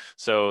season.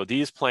 So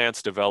these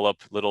plants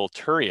develop little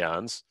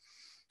turions,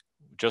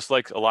 just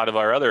like a lot of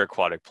our other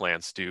aquatic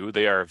plants do,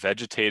 they are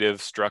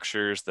vegetative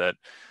structures that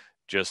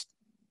just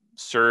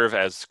serve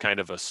as kind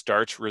of a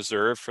starch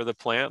reserve for the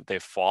plant. They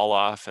fall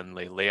off and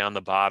they lay on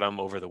the bottom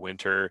over the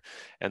winter,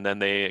 and then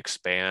they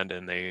expand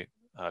and they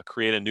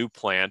create a new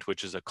plant,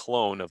 which is a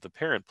clone of the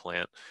parent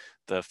plant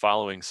the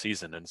following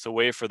season. And it's a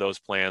way for those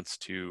plants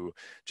to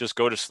just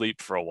go to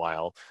sleep for a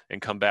while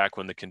and come back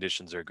when the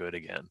conditions are good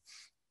again.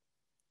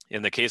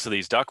 In the case of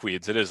these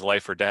duckweeds, it is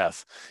life or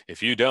death.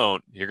 If you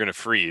don't, you're going to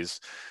freeze.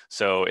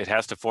 So it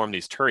has to form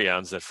these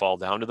turions that fall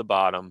down to the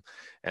bottom,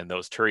 and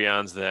those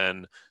turions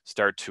then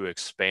start to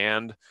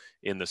expand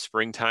in the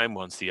springtime.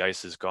 Once the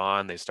ice is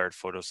gone, they start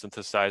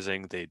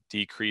photosynthesizing, they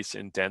decrease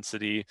in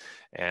density,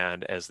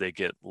 and as they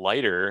get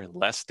lighter,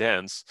 less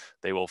dense,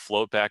 they will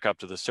float back up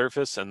to the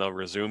surface and they'll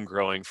resume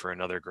growing for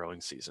another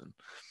growing season.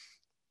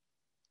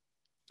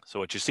 So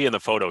what you see in the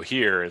photo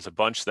here is a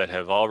bunch that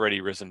have already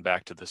risen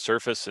back to the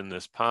surface in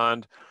this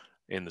pond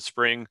in the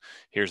spring.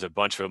 Here's a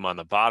bunch of them on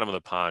the bottom of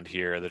the pond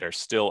here that are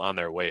still on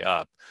their way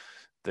up.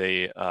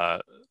 The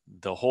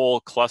whole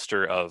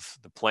cluster of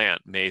the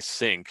plant may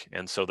sink,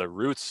 and so the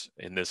roots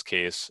in this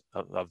case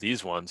of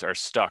these ones are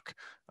stuck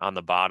on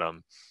the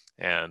bottom,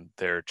 and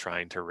they're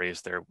trying to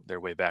raise their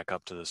way back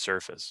up to the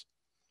surface.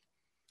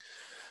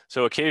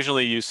 So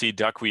occasionally you see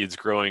duckweeds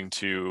growing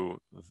to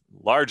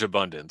large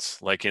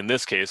abundance. Like in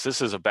this case,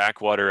 this is a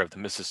backwater of the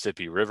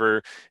Mississippi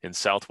River in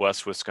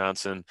southwest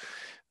Wisconsin.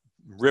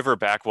 River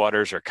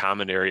backwaters are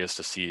common areas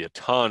to see a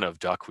ton of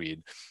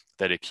duckweed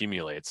that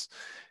accumulates.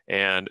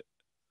 And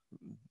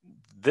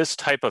this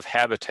type of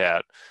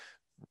habitat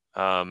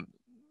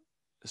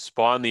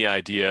spawned the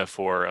idea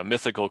for a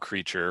mythical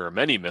creature, or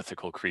many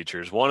mythical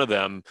creatures, one of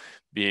them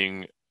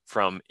being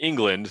from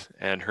England,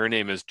 and her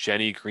name is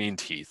Jenny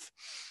Greenteeth.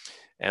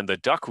 And the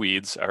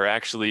duckweeds are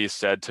actually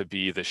said to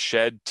be the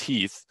shed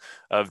teeth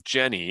of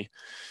Jenny.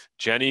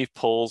 Jenny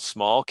pulls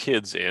small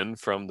kids in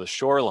from the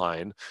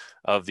shoreline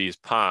of these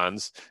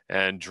ponds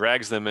and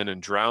drags them in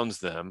and drowns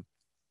them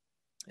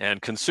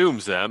and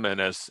consumes them,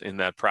 and as in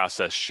that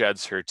process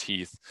sheds her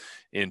teeth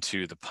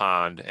into the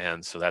pond.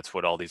 And so that's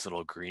what all these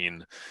little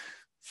green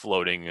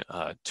floating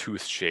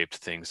tooth-shaped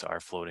things are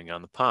floating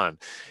on the pond.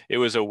 It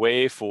was a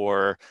way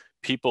for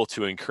people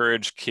to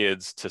encourage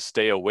kids to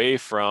stay away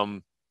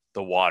from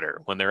the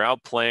water. When they're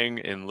out playing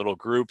in little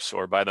groups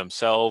or by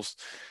themselves,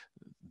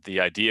 the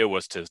idea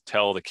was to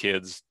tell the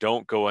kids,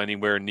 don't go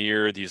anywhere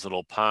near these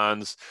little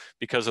ponds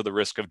because of the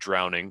risk of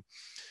drowning.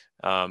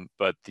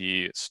 But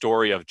the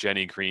story of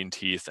Jenny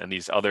Greenteeth and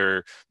these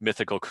other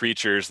mythical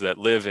creatures that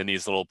live in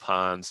these little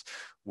ponds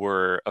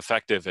were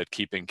effective at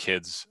keeping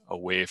kids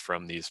away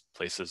from these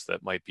places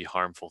that might be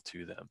harmful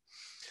to them.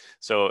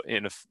 So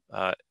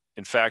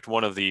in fact,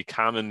 one of the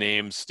common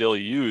names still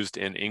used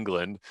in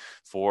England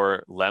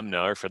for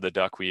lemna, or for the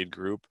duckweed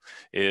group,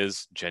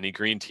 is Jenny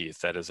Greenteeth.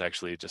 That is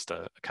actually just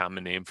a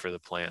common name for the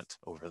plant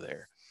over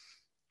there.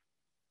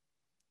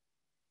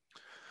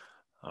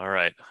 All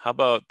right, how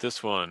about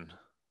this one?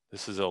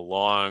 This is a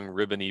long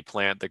ribbony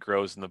plant that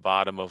grows in the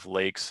bottom of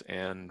lakes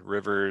and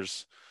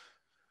rivers.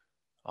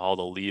 All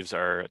the leaves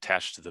are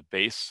attached to the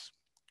base.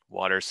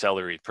 Water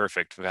celery,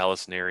 perfect,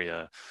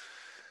 Vallisneria.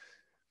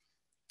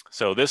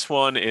 So this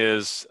one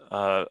is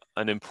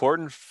an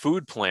important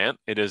food plant.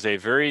 It is a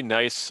very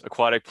nice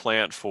aquatic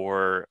plant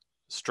for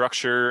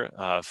structure,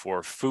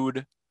 for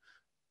food,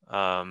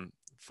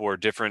 for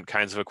different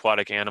kinds of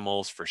aquatic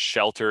animals, for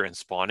shelter and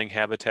spawning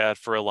habitat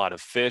for a lot of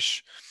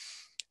fish,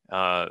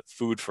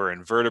 food for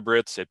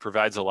invertebrates. It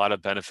provides a lot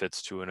of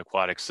benefits to an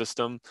aquatic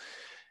system.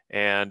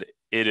 And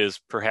it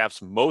is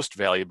perhaps most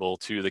valuable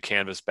to the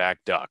canvasback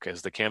duck.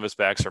 As the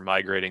canvasbacks are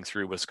migrating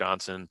through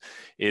Wisconsin,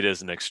 it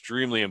is an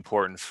extremely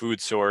important food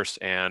source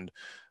and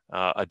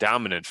a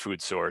dominant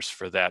food source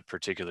for that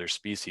particular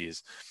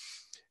species.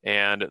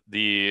 And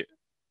the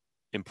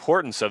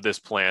importance of this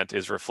plant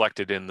is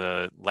reflected in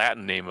the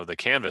Latin name of the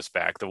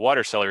canvasback. The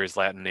water celery's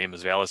Latin name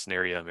is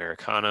Vallisneria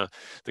americana.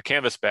 The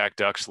canvasback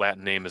duck's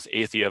Latin name is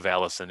Aethia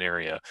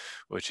vallisneria,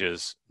 which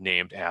is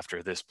named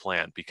after this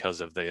plant because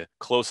of the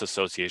close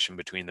association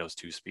between those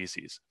two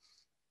species.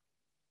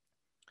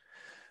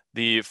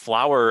 The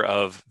flower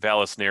of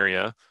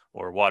Vallisneria,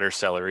 or water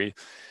celery,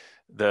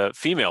 the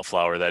female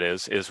flower, that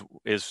is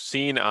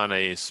seen on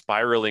a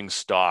spiraling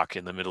stalk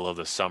in the middle of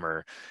the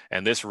summer.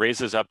 And this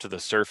raises up to the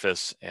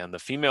surface, and the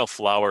female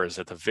flower is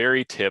at the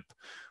very tip,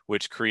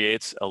 which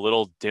creates a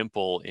little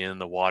dimple in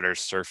the water's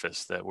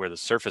surface, that where the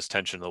surface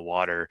tension of the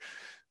water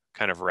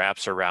kind of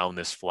wraps around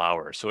this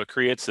flower. So it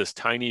creates this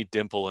tiny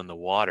dimple in the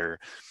water.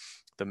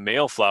 The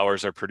male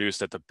flowers are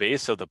produced at the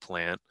base of the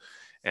plant,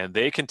 and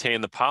they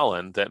contain the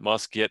pollen that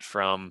must get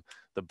from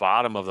the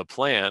bottom of the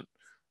plant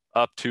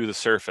up to the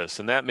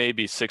surface. And that may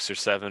be 6 or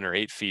 7 or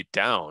 8 feet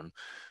down,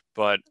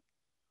 but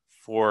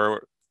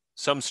for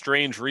some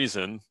strange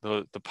reason,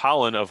 the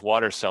pollen of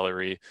water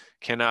celery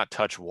cannot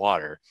touch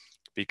water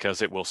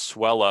because it will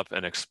swell up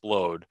and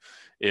explode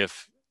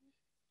if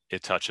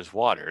it touches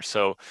water.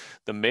 So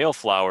the male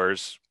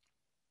flowers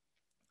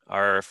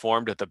are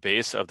formed at the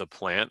base of the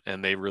plant,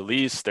 and they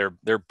release,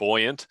 they're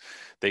buoyant.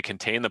 They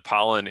contain the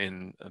pollen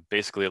in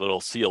basically a little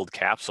sealed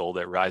capsule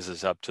that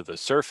rises up to the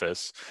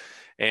surface.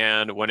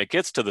 And when it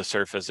gets to the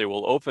surface, it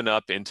will open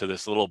up into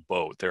this little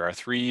boat. There are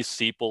 3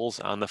 sepals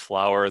on the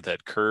flower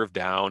that curve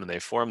down, and they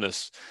form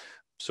this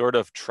sort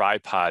of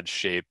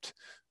tripod-shaped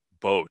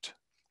boat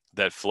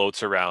that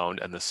floats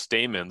around, and the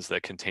stamens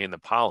that contain the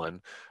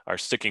pollen are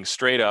sticking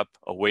straight up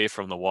away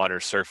from the water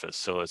surface,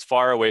 so as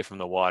far away from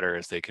the water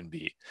as they can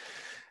be.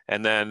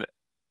 And then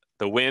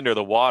the wind or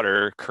the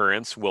water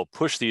currents will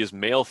push these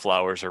male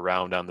flowers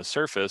around on the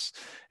surface,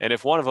 and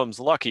if one of them's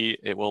lucky,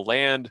 it will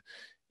land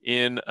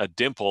in a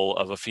dimple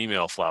of a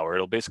female flower.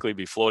 It'll basically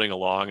be floating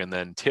along and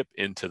then tip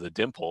into the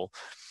dimple,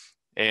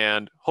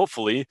 and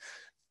hopefully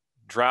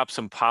drop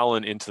some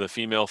pollen into the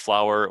female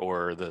flower,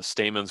 or the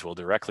stamens will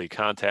directly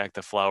contact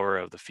the flower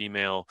of the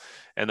female,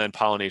 and then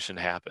pollination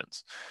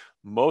happens.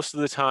 Most of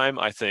the time,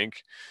 I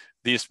think,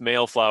 these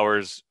male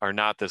flowers are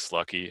not this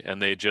lucky,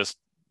 and they just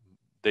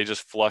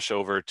flush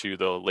over to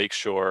the lake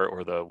shore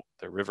or the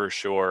river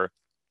shore,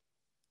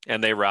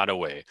 and they rot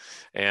away.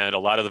 And a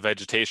lot of the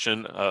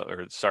vegetation,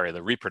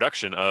 the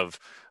reproduction of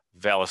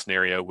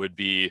Vallisneria would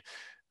be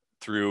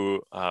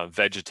through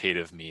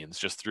vegetative means,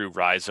 just through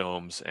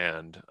rhizomes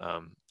and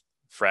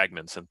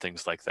fragments and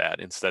things like that,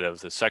 instead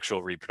of the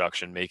sexual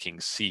reproduction making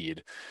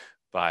seed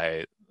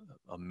by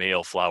a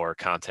male flower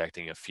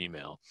contacting a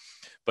female.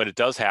 But it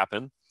does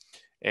happen.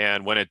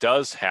 And when it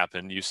does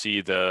happen, you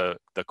see the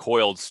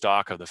coiled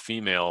stalk of the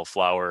female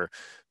flower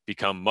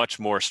become much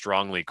more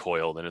strongly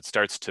coiled, and it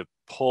starts to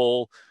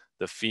pull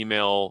the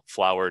female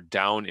flower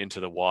down into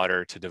the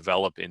water to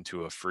develop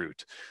into a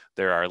fruit.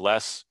 There are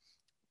less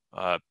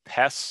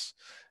pests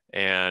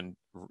and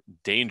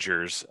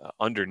dangers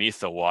underneath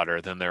the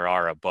water than there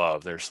are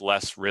above. There's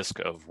less risk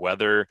of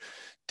weather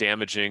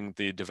damaging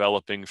the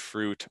developing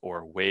fruit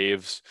or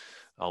waves.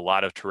 A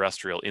lot of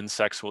terrestrial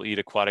insects will eat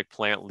aquatic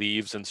plant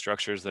leaves and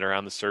structures that are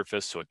on the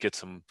surface, so it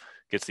gets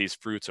these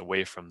fruits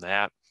away from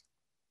that.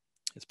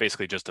 It's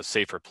basically just a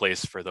safer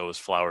place for those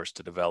flowers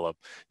to develop.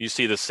 You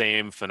see the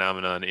same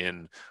phenomenon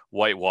in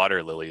white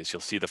water lilies.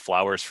 You'll see the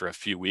flowers for a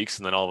few weeks,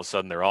 and then all of a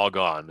sudden they're all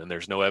gone and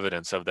there's no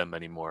evidence of them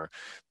anymore.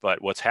 But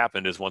what's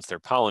happened is once they're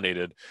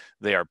pollinated,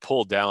 they are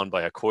pulled down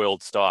by a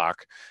coiled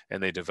stalk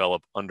and they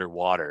develop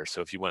underwater.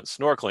 So if you went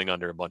snorkeling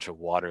under a bunch of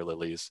water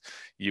lilies,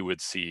 you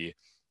would see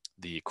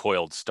the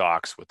coiled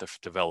stalks with the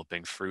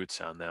developing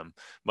fruits on them,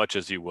 much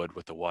as you would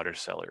with the water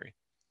celery.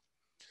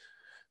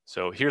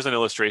 So here's an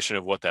illustration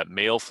of what that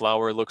male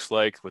flower looks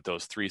like, with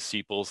those 3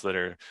 sepals that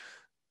are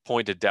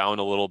pointed down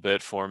a little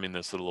bit, forming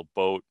this little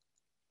boat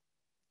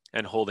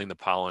and holding the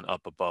pollen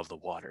up above the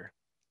water.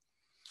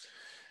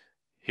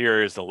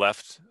 Here is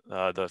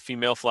the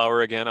female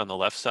flower again on the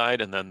left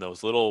side, and then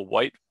those little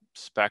white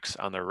specks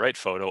on the right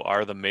photo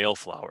are the male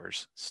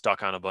flowers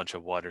stuck on a bunch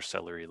of water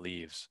celery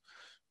leaves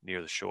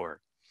near the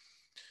shore.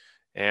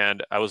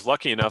 And I was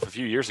lucky enough a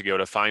few years ago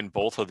to find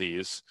both of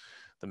these.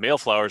 The male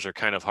flowers are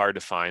kind of hard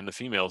to find. The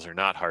females are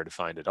not hard to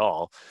find at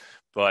all,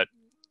 but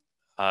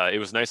it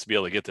was nice to be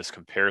able to get this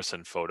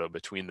comparison photo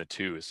between the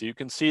two. So you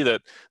can see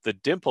that the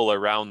dimple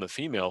around the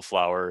female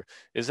flower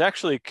is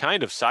actually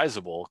kind of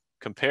sizable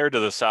compared to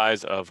the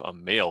size of a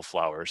male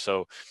flower.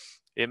 So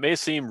it may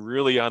seem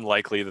really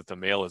unlikely that the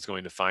male is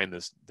going to find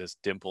this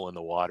dimple in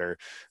the water,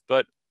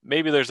 but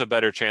maybe there's a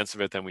better chance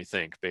of it than we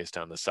think based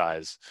on the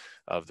size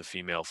of the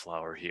female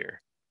flower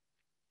here.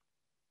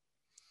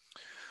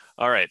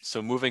 All right,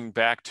 so moving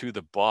back to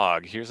the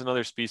bog, here's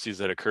another species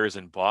that occurs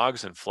in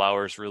bogs and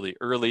flowers really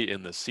early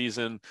in the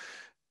season.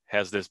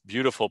 Has this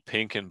beautiful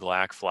pink and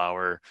black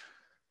flower,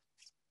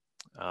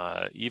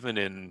 even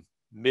in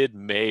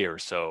mid-May or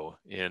so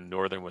in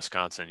northern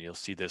Wisconsin. You'll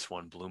see this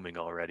one blooming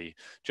already,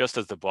 just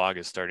as the bog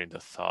is starting to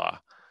thaw.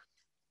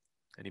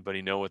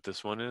 Anybody know what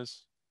this one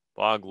is?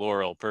 Bog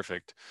laurel,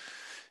 perfect.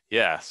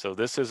 Yeah, so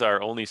this is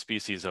our only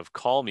species of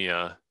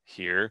Kalmia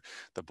here,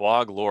 the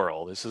bog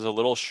laurel. This is a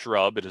little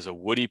shrub. It is a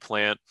woody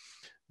plant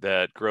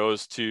that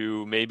grows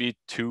to maybe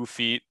 2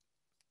 feet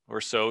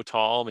or so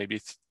tall, maybe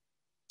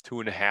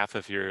 2.5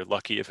 if you're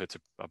lucky, if it's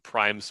a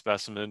prime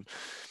specimen.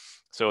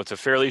 So it's a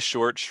fairly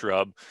short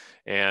shrub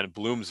and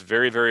blooms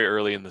very, very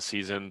early in the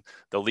season.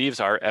 The leaves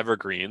are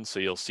evergreen,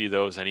 so you'll see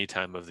those any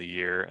time of the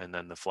year, and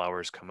then the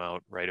flowers come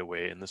out right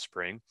away in the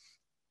spring.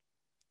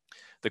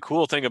 The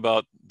cool thing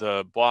about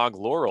the bog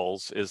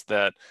laurels is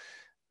that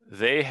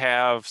they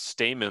have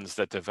stamens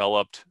that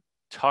developed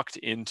tucked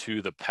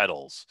into the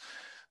petals.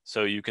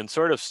 So you can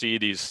sort of see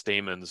these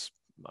stamens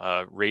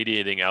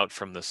radiating out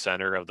from the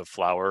center of the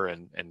flower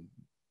and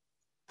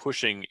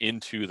pushing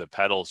into the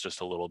petals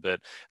just a little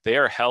bit. They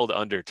are held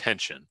under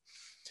tension.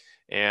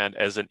 And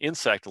as an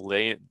insect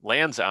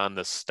lands on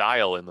the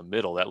style in the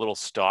middle, that little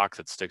stalk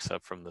that sticks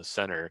up from the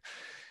center,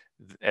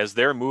 as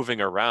they're moving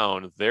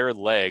around, their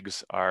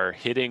legs are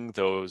hitting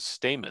those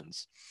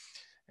stamens.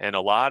 And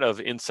a lot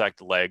of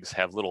insect legs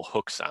have little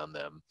hooks on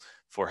them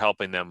for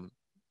helping them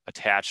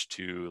attach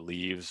to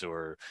leaves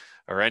or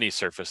any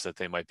surface that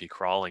they might be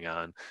crawling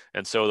on.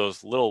 And so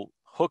those little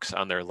hooks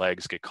on their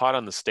legs get caught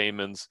on the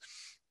stamens,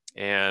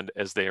 And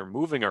as they are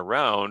moving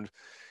around,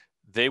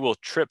 they will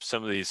trip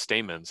some of these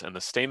stamens, and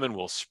the stamen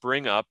will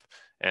spring up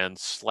and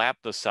slap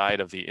the side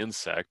of the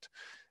insect,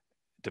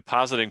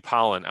 depositing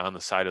pollen on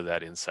the side of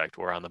that insect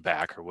or on the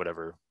back or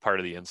whatever part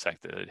of the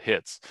insect that it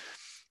hits.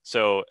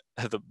 So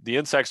the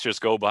insects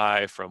just go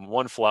by from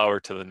one flower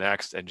to the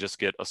next and just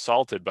get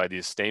assaulted by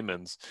these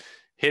stamens,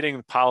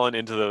 hitting pollen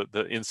into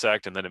the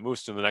insect, and then it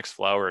moves to the next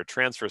flower, it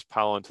transfers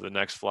pollen to the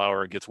next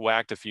flower, gets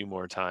whacked a few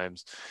more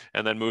times,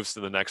 and then moves to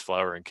the next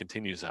flower and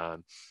continues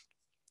on.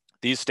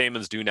 These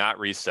stamens do not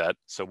reset,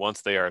 so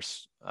once they are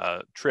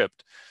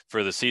tripped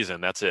for the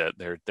season, that's it.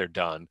 They're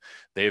done.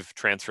 They've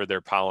transferred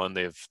their pollen.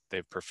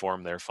 They've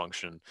performed their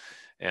function,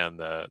 and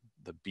the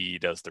bee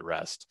does the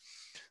rest.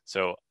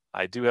 So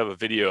I do have a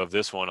video of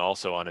this one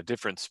also on a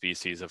different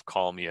species of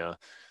Kalmia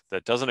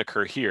that doesn't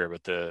occur here,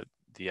 but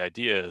the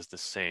idea is the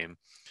same.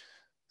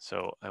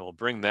 So I will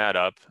bring that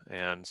up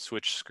and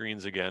switch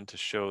screens again to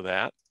show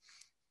that.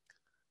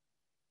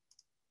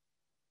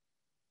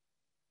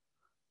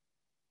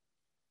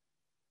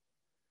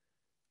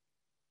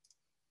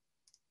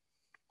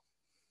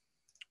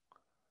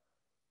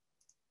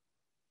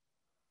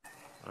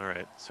 All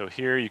right, so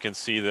here you can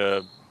see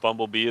the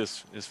bumblebee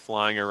is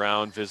flying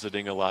around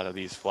visiting a lot of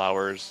these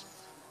flowers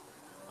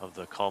of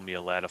the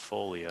Kalmia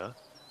latifolia.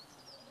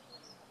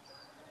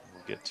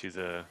 We'll get to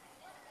the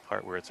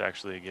part where it's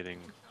actually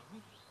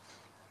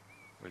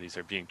where these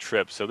are being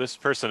tripped. So this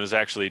person is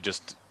actually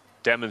just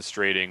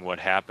demonstrating what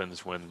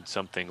happens when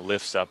something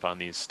lifts up on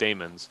these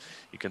stamens.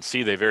 You can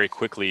see they very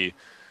quickly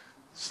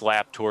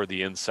slap toward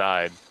the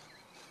inside.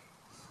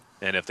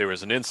 And if there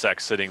was an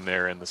insect sitting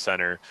there in the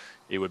center,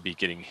 it would be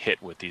getting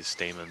hit with these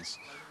stamens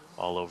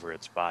all over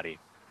its body.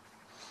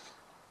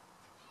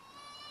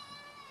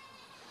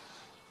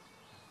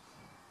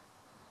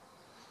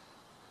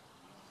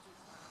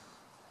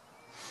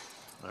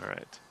 All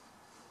right,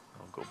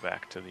 I'll go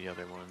back to the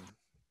other one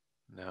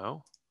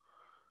now.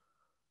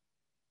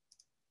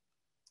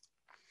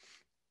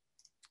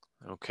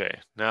 Okay,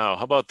 now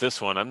how about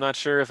this one? I'm not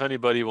sure if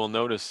anybody will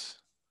notice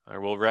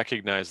or will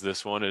recognize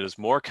this one. It is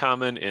more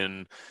common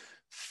in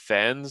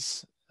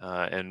fens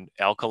and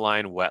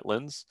alkaline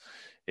wetlands.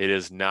 It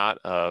is not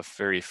a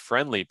very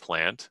friendly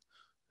plant,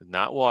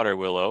 not water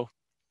willow.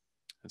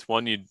 It's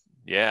one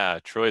yeah,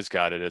 Troy's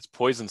got it. It's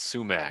poison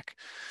sumac.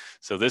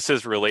 So this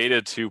is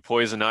related to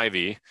poison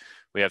ivy.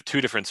 We have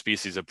two different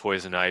species of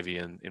poison ivy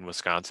in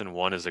Wisconsin.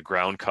 One is a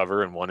ground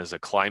cover and one is a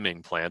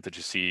climbing plant that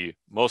you see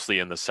mostly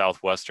in the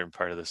southwestern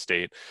part of the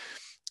state.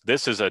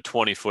 This is a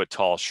 20-foot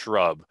tall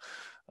shrub.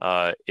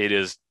 It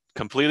is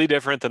completely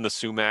different than the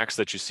sumacs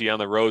that you see on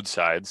the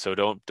roadside. So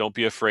don't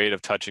be afraid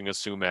of touching a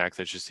sumac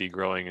that you see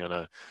growing in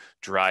a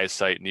dry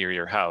site near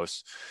your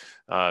house.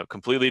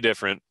 Completely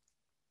different,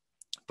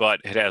 but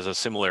it has a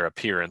similar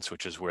appearance,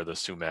 which is where the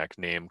sumac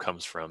name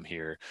comes from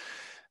here.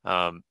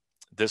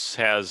 This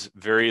has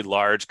very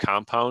large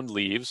compound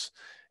leaves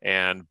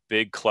and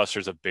big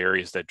clusters of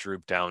berries that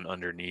droop down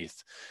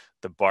underneath.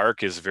 The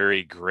bark is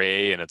very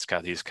gray and it's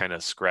got these kind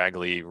of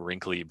scraggly,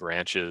 wrinkly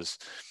branches,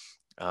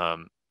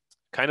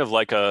 kind of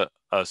like a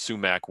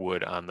sumac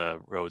would on the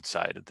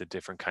roadside, the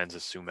different kinds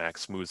of sumac,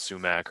 smooth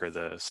sumac or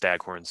the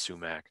staghorn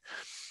sumac.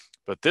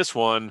 But this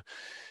one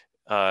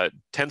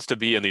tends to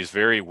be in these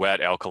very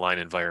wet alkaline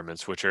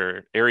environments, which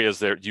are areas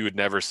that you would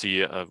never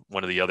see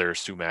one of the other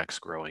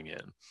sumacs growing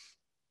in.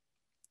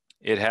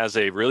 It has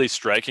a really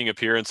striking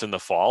appearance in the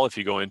fall. If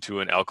you go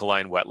into an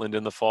alkaline wetland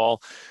in the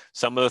fall,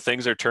 some of the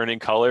things are turning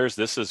colors.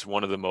 This is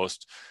one of the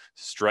most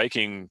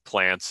striking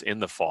plants in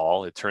the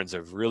fall. It turns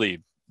a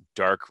really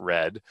dark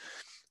red.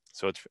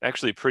 So it's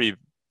actually pretty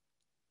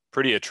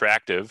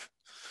attractive.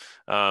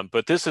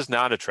 But this is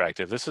not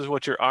attractive. This is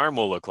what your arm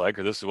will look like,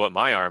 or this is what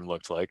my arm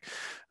looked like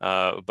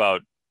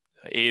about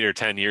 8 or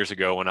 10 years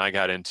ago when I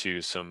got into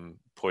some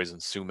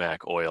poison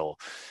sumac oil.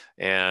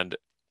 And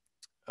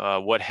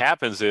what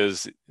happens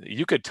is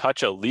you could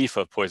touch a leaf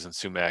of poison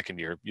sumac and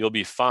you'll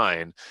be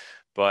fine.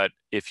 But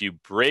if you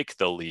break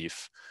the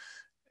leaf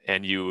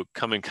and you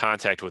come in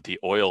contact with the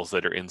oils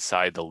that are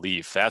inside the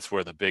leaf, that's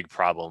where the big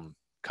problem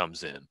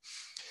comes in.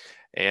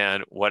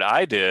 And what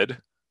I did,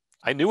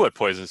 I knew what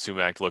poison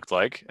sumac looked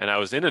like, and I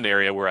was in an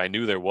area where I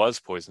knew there was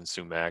poison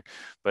sumac,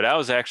 but I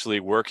was actually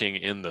working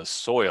in the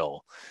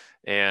soil,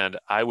 and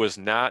I was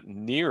not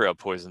near a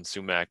poison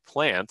sumac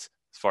plant,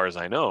 as far as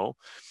I know,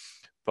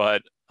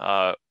 but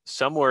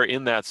somewhere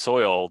in that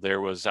soil,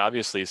 there was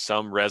obviously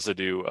some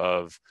residue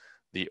of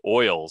the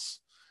oils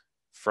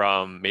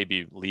from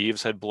maybe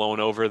leaves had blown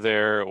over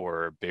there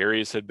or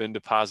berries had been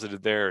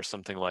deposited there or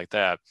something like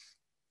that.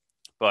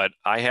 But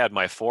I had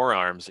my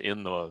forearms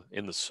in the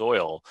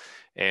soil,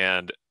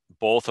 and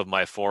both of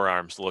my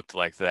forearms looked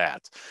like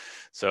that.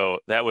 So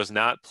that was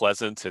not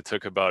pleasant. It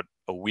took about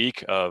a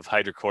week of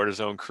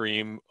hydrocortisone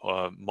cream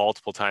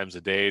multiple times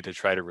a day to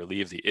try to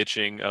relieve the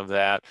itching of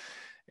that.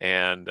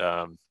 And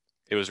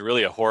it was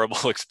really a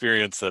horrible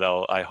experience that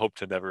I hope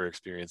to never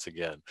experience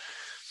again.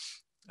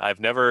 I've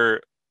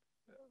never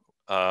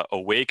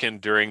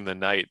awakened during the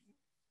night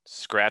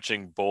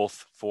scratching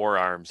both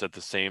forearms at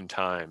the same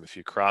time. If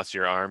you cross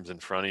your arms in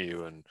front of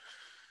you and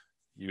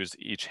use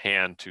each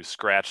hand to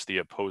scratch the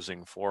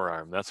opposing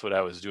forearm, that's what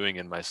I was doing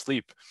in my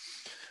sleep.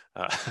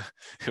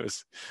 It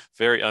was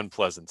very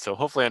unpleasant. So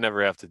hopefully I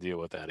never have to deal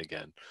with that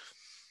again.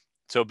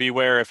 So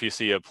beware if you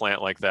see a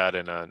plant like that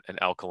in an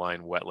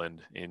alkaline wetland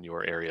in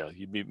your area.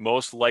 You'd be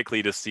most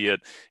likely to see it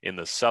in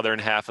the southern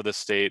half of the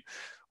state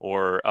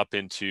or up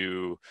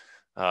into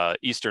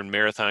Eastern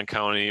Marathon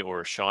County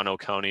or Shawano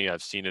County.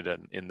 I've seen it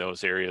in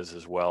those areas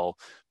as well.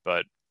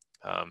 But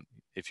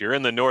if you're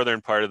in the northern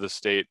part of the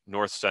state,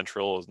 north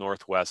central,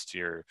 northwest,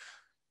 you're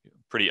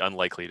pretty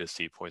unlikely to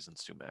see poison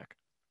sumac.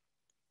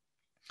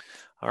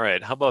 All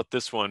right, how about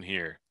this one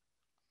here?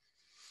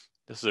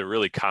 This is a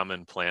really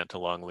common plant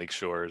along lake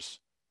shores.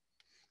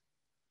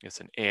 It's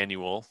an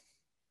annual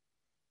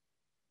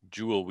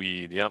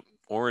jewelweed. Yep,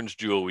 orange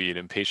jewelweed,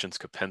 Impatiens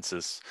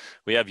capensis.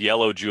 We have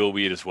yellow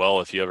jewelweed as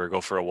well if you ever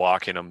go for a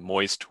walk in a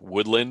moist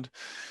woodland,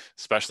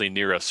 especially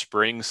near a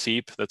spring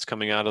seep that's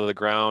coming out of the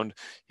ground.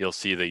 You'll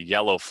see the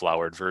yellow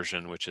flowered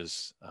version, which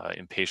is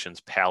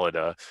Impatiens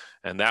pallida.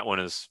 And that one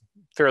is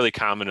fairly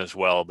common as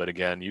well, but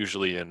again,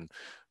 usually in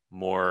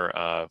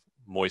more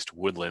moist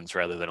woodlands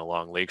rather than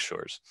along lake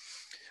shores.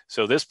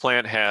 So this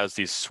plant has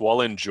these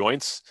swollen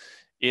joints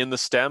in the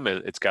stem.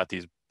 It's got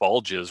these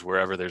bulges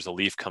wherever there's a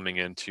leaf coming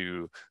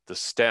into the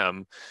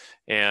stem.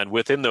 And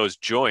within those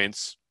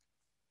joints,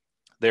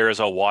 there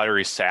is a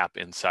watery sap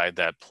inside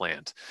that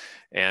plant.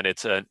 And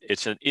it's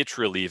an itch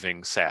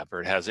relieving sap, or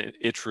it has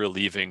itch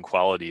relieving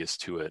qualities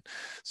to it.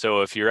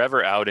 So if you're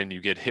ever out and you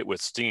get hit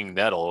with stinging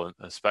nettle,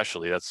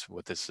 especially, that's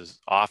what this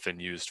is often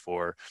used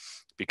for,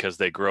 because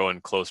they grow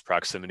in close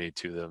proximity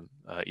to them,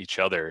 each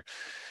other.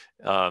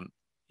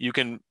 You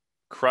can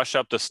crush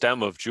up the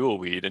stem of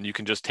jewelweed, and you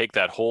can just take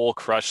that whole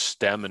crushed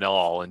stem and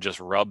all and just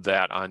rub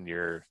that on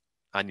your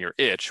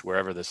itch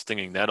wherever the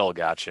stinging nettle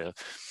got you.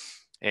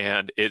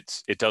 And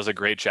it does a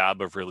great job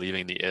of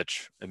relieving the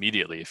itch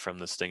immediately from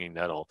the stinging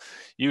nettle.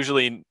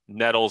 Usually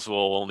nettles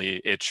will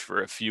only itch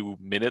for a few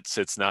minutes.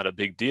 It's not a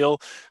big deal,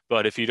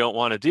 but if you don't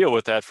want to deal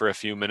with that for a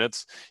few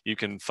minutes, you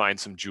can find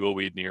some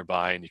jewelweed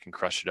nearby and you can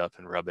crush it up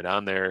and rub it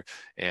on there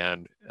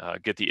and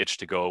get the itch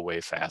to go away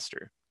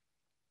faster.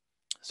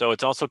 So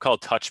it's also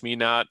called touch me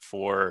not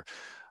for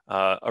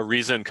a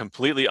reason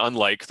completely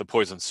unlike the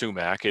poison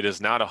sumac. It is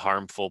not a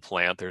harmful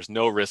plant. There's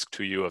no risk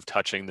to you of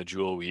touching the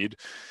jewelweed.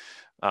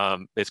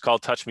 It's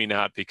called touch me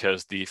not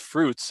because the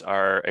fruits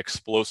are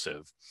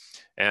explosive,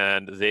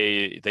 and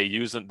they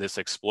use this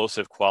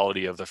explosive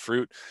quality of the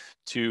fruit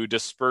to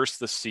disperse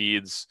the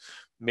seeds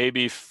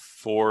maybe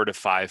 4 to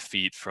 5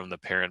 feet from the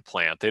parent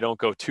plant. They don't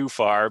go too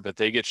far, but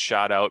they get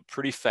shot out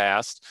pretty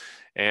fast,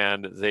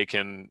 and they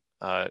can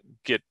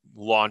get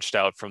launched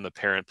out from the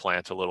parent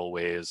plant a little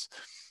ways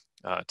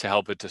to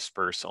help it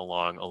disperse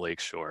along a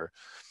lake shore.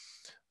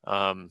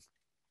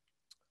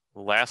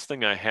 Last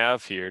thing I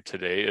have here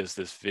today is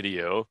this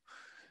video,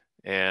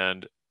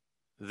 and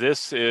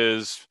this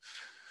is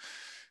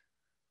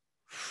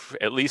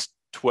at least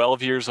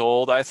 12 years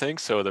old, I think.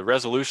 So the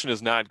resolution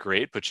is not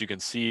great, but you can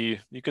see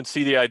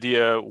the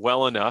idea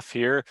well enough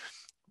here.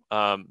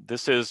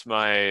 This is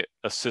my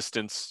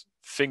assistant's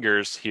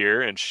fingers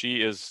here, and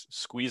she is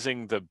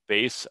squeezing the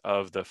base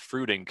of the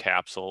fruiting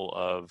capsule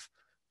of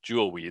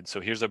jewelweed.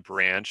 So here's a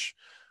branch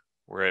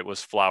where it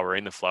was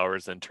flowering. The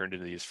flowers then turned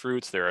into these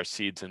fruits. There are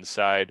seeds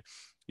inside.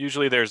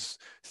 Usually there's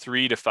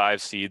 3 to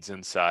 5 seeds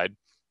inside.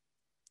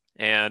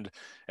 And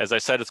as I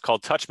said, it's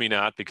called touch me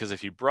not because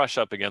if you brush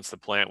up against the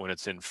plant when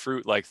it's in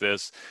fruit like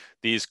this,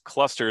 these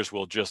clusters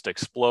will just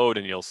explode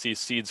and you'll see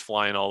seeds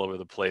flying all over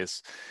the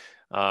place.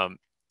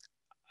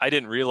 I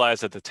didn't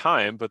realize at the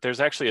time, but there's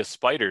actually a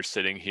spider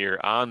sitting here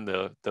on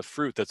the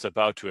fruit that's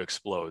about to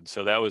explode.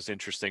 So that was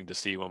interesting to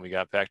see when we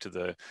got back to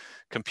the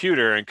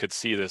computer and could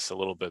see this a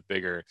little bit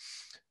bigger.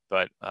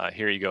 But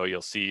here you go,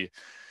 you'll see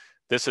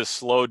this is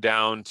slowed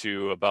down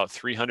to about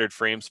 300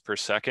 frames per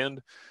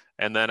second.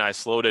 And then I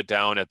slowed it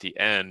down at the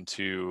end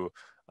to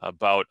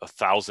about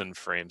 1,000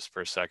 frames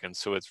per second.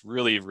 So it's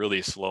really,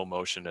 really slow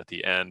motion at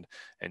the end,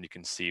 and you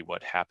can see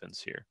what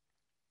happens here.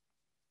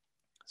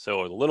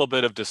 So a little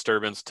bit of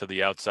disturbance to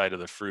the outside of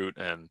the fruit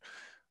and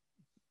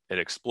it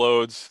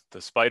explodes.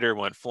 The spider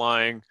went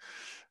flying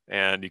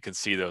and you can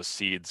see those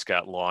seeds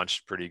got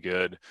launched pretty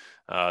good.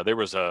 There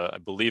was I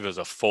believe it was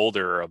a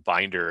folder or a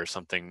binder or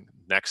something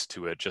next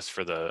to it just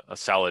for a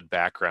solid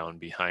background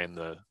behind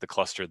the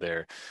cluster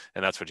there.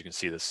 And that's what you can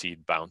see the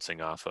seed bouncing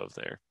off of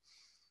there.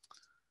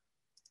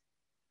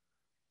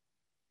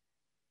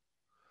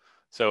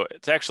 So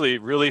it's actually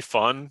really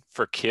fun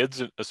for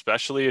kids,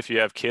 especially if you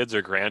have kids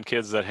or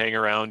grandkids that hang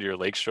around your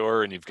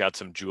lakeshore and you've got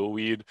some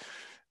jewelweed.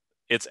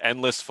 It's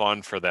endless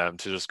fun for them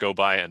to just go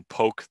by and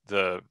poke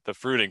the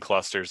fruiting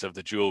clusters of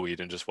the jewelweed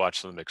and just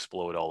watch them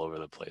explode all over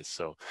the place.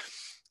 So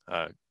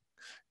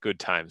good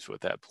times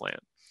with that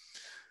plant.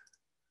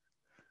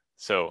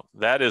 So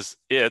that is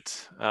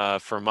it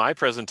for my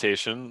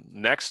presentation.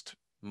 Next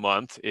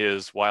month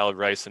is wild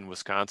rice in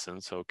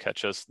Wisconsin. So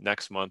catch us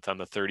next month on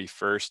the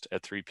 31st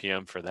at 3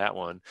 p.m. for that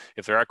one.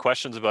 If there are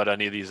questions about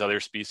any of these other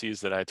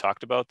species that I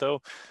talked about,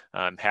 though,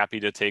 I'm happy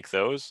to take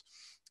those.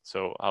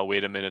 So I'll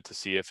wait a minute to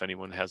see if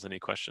anyone has any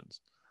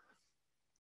questions.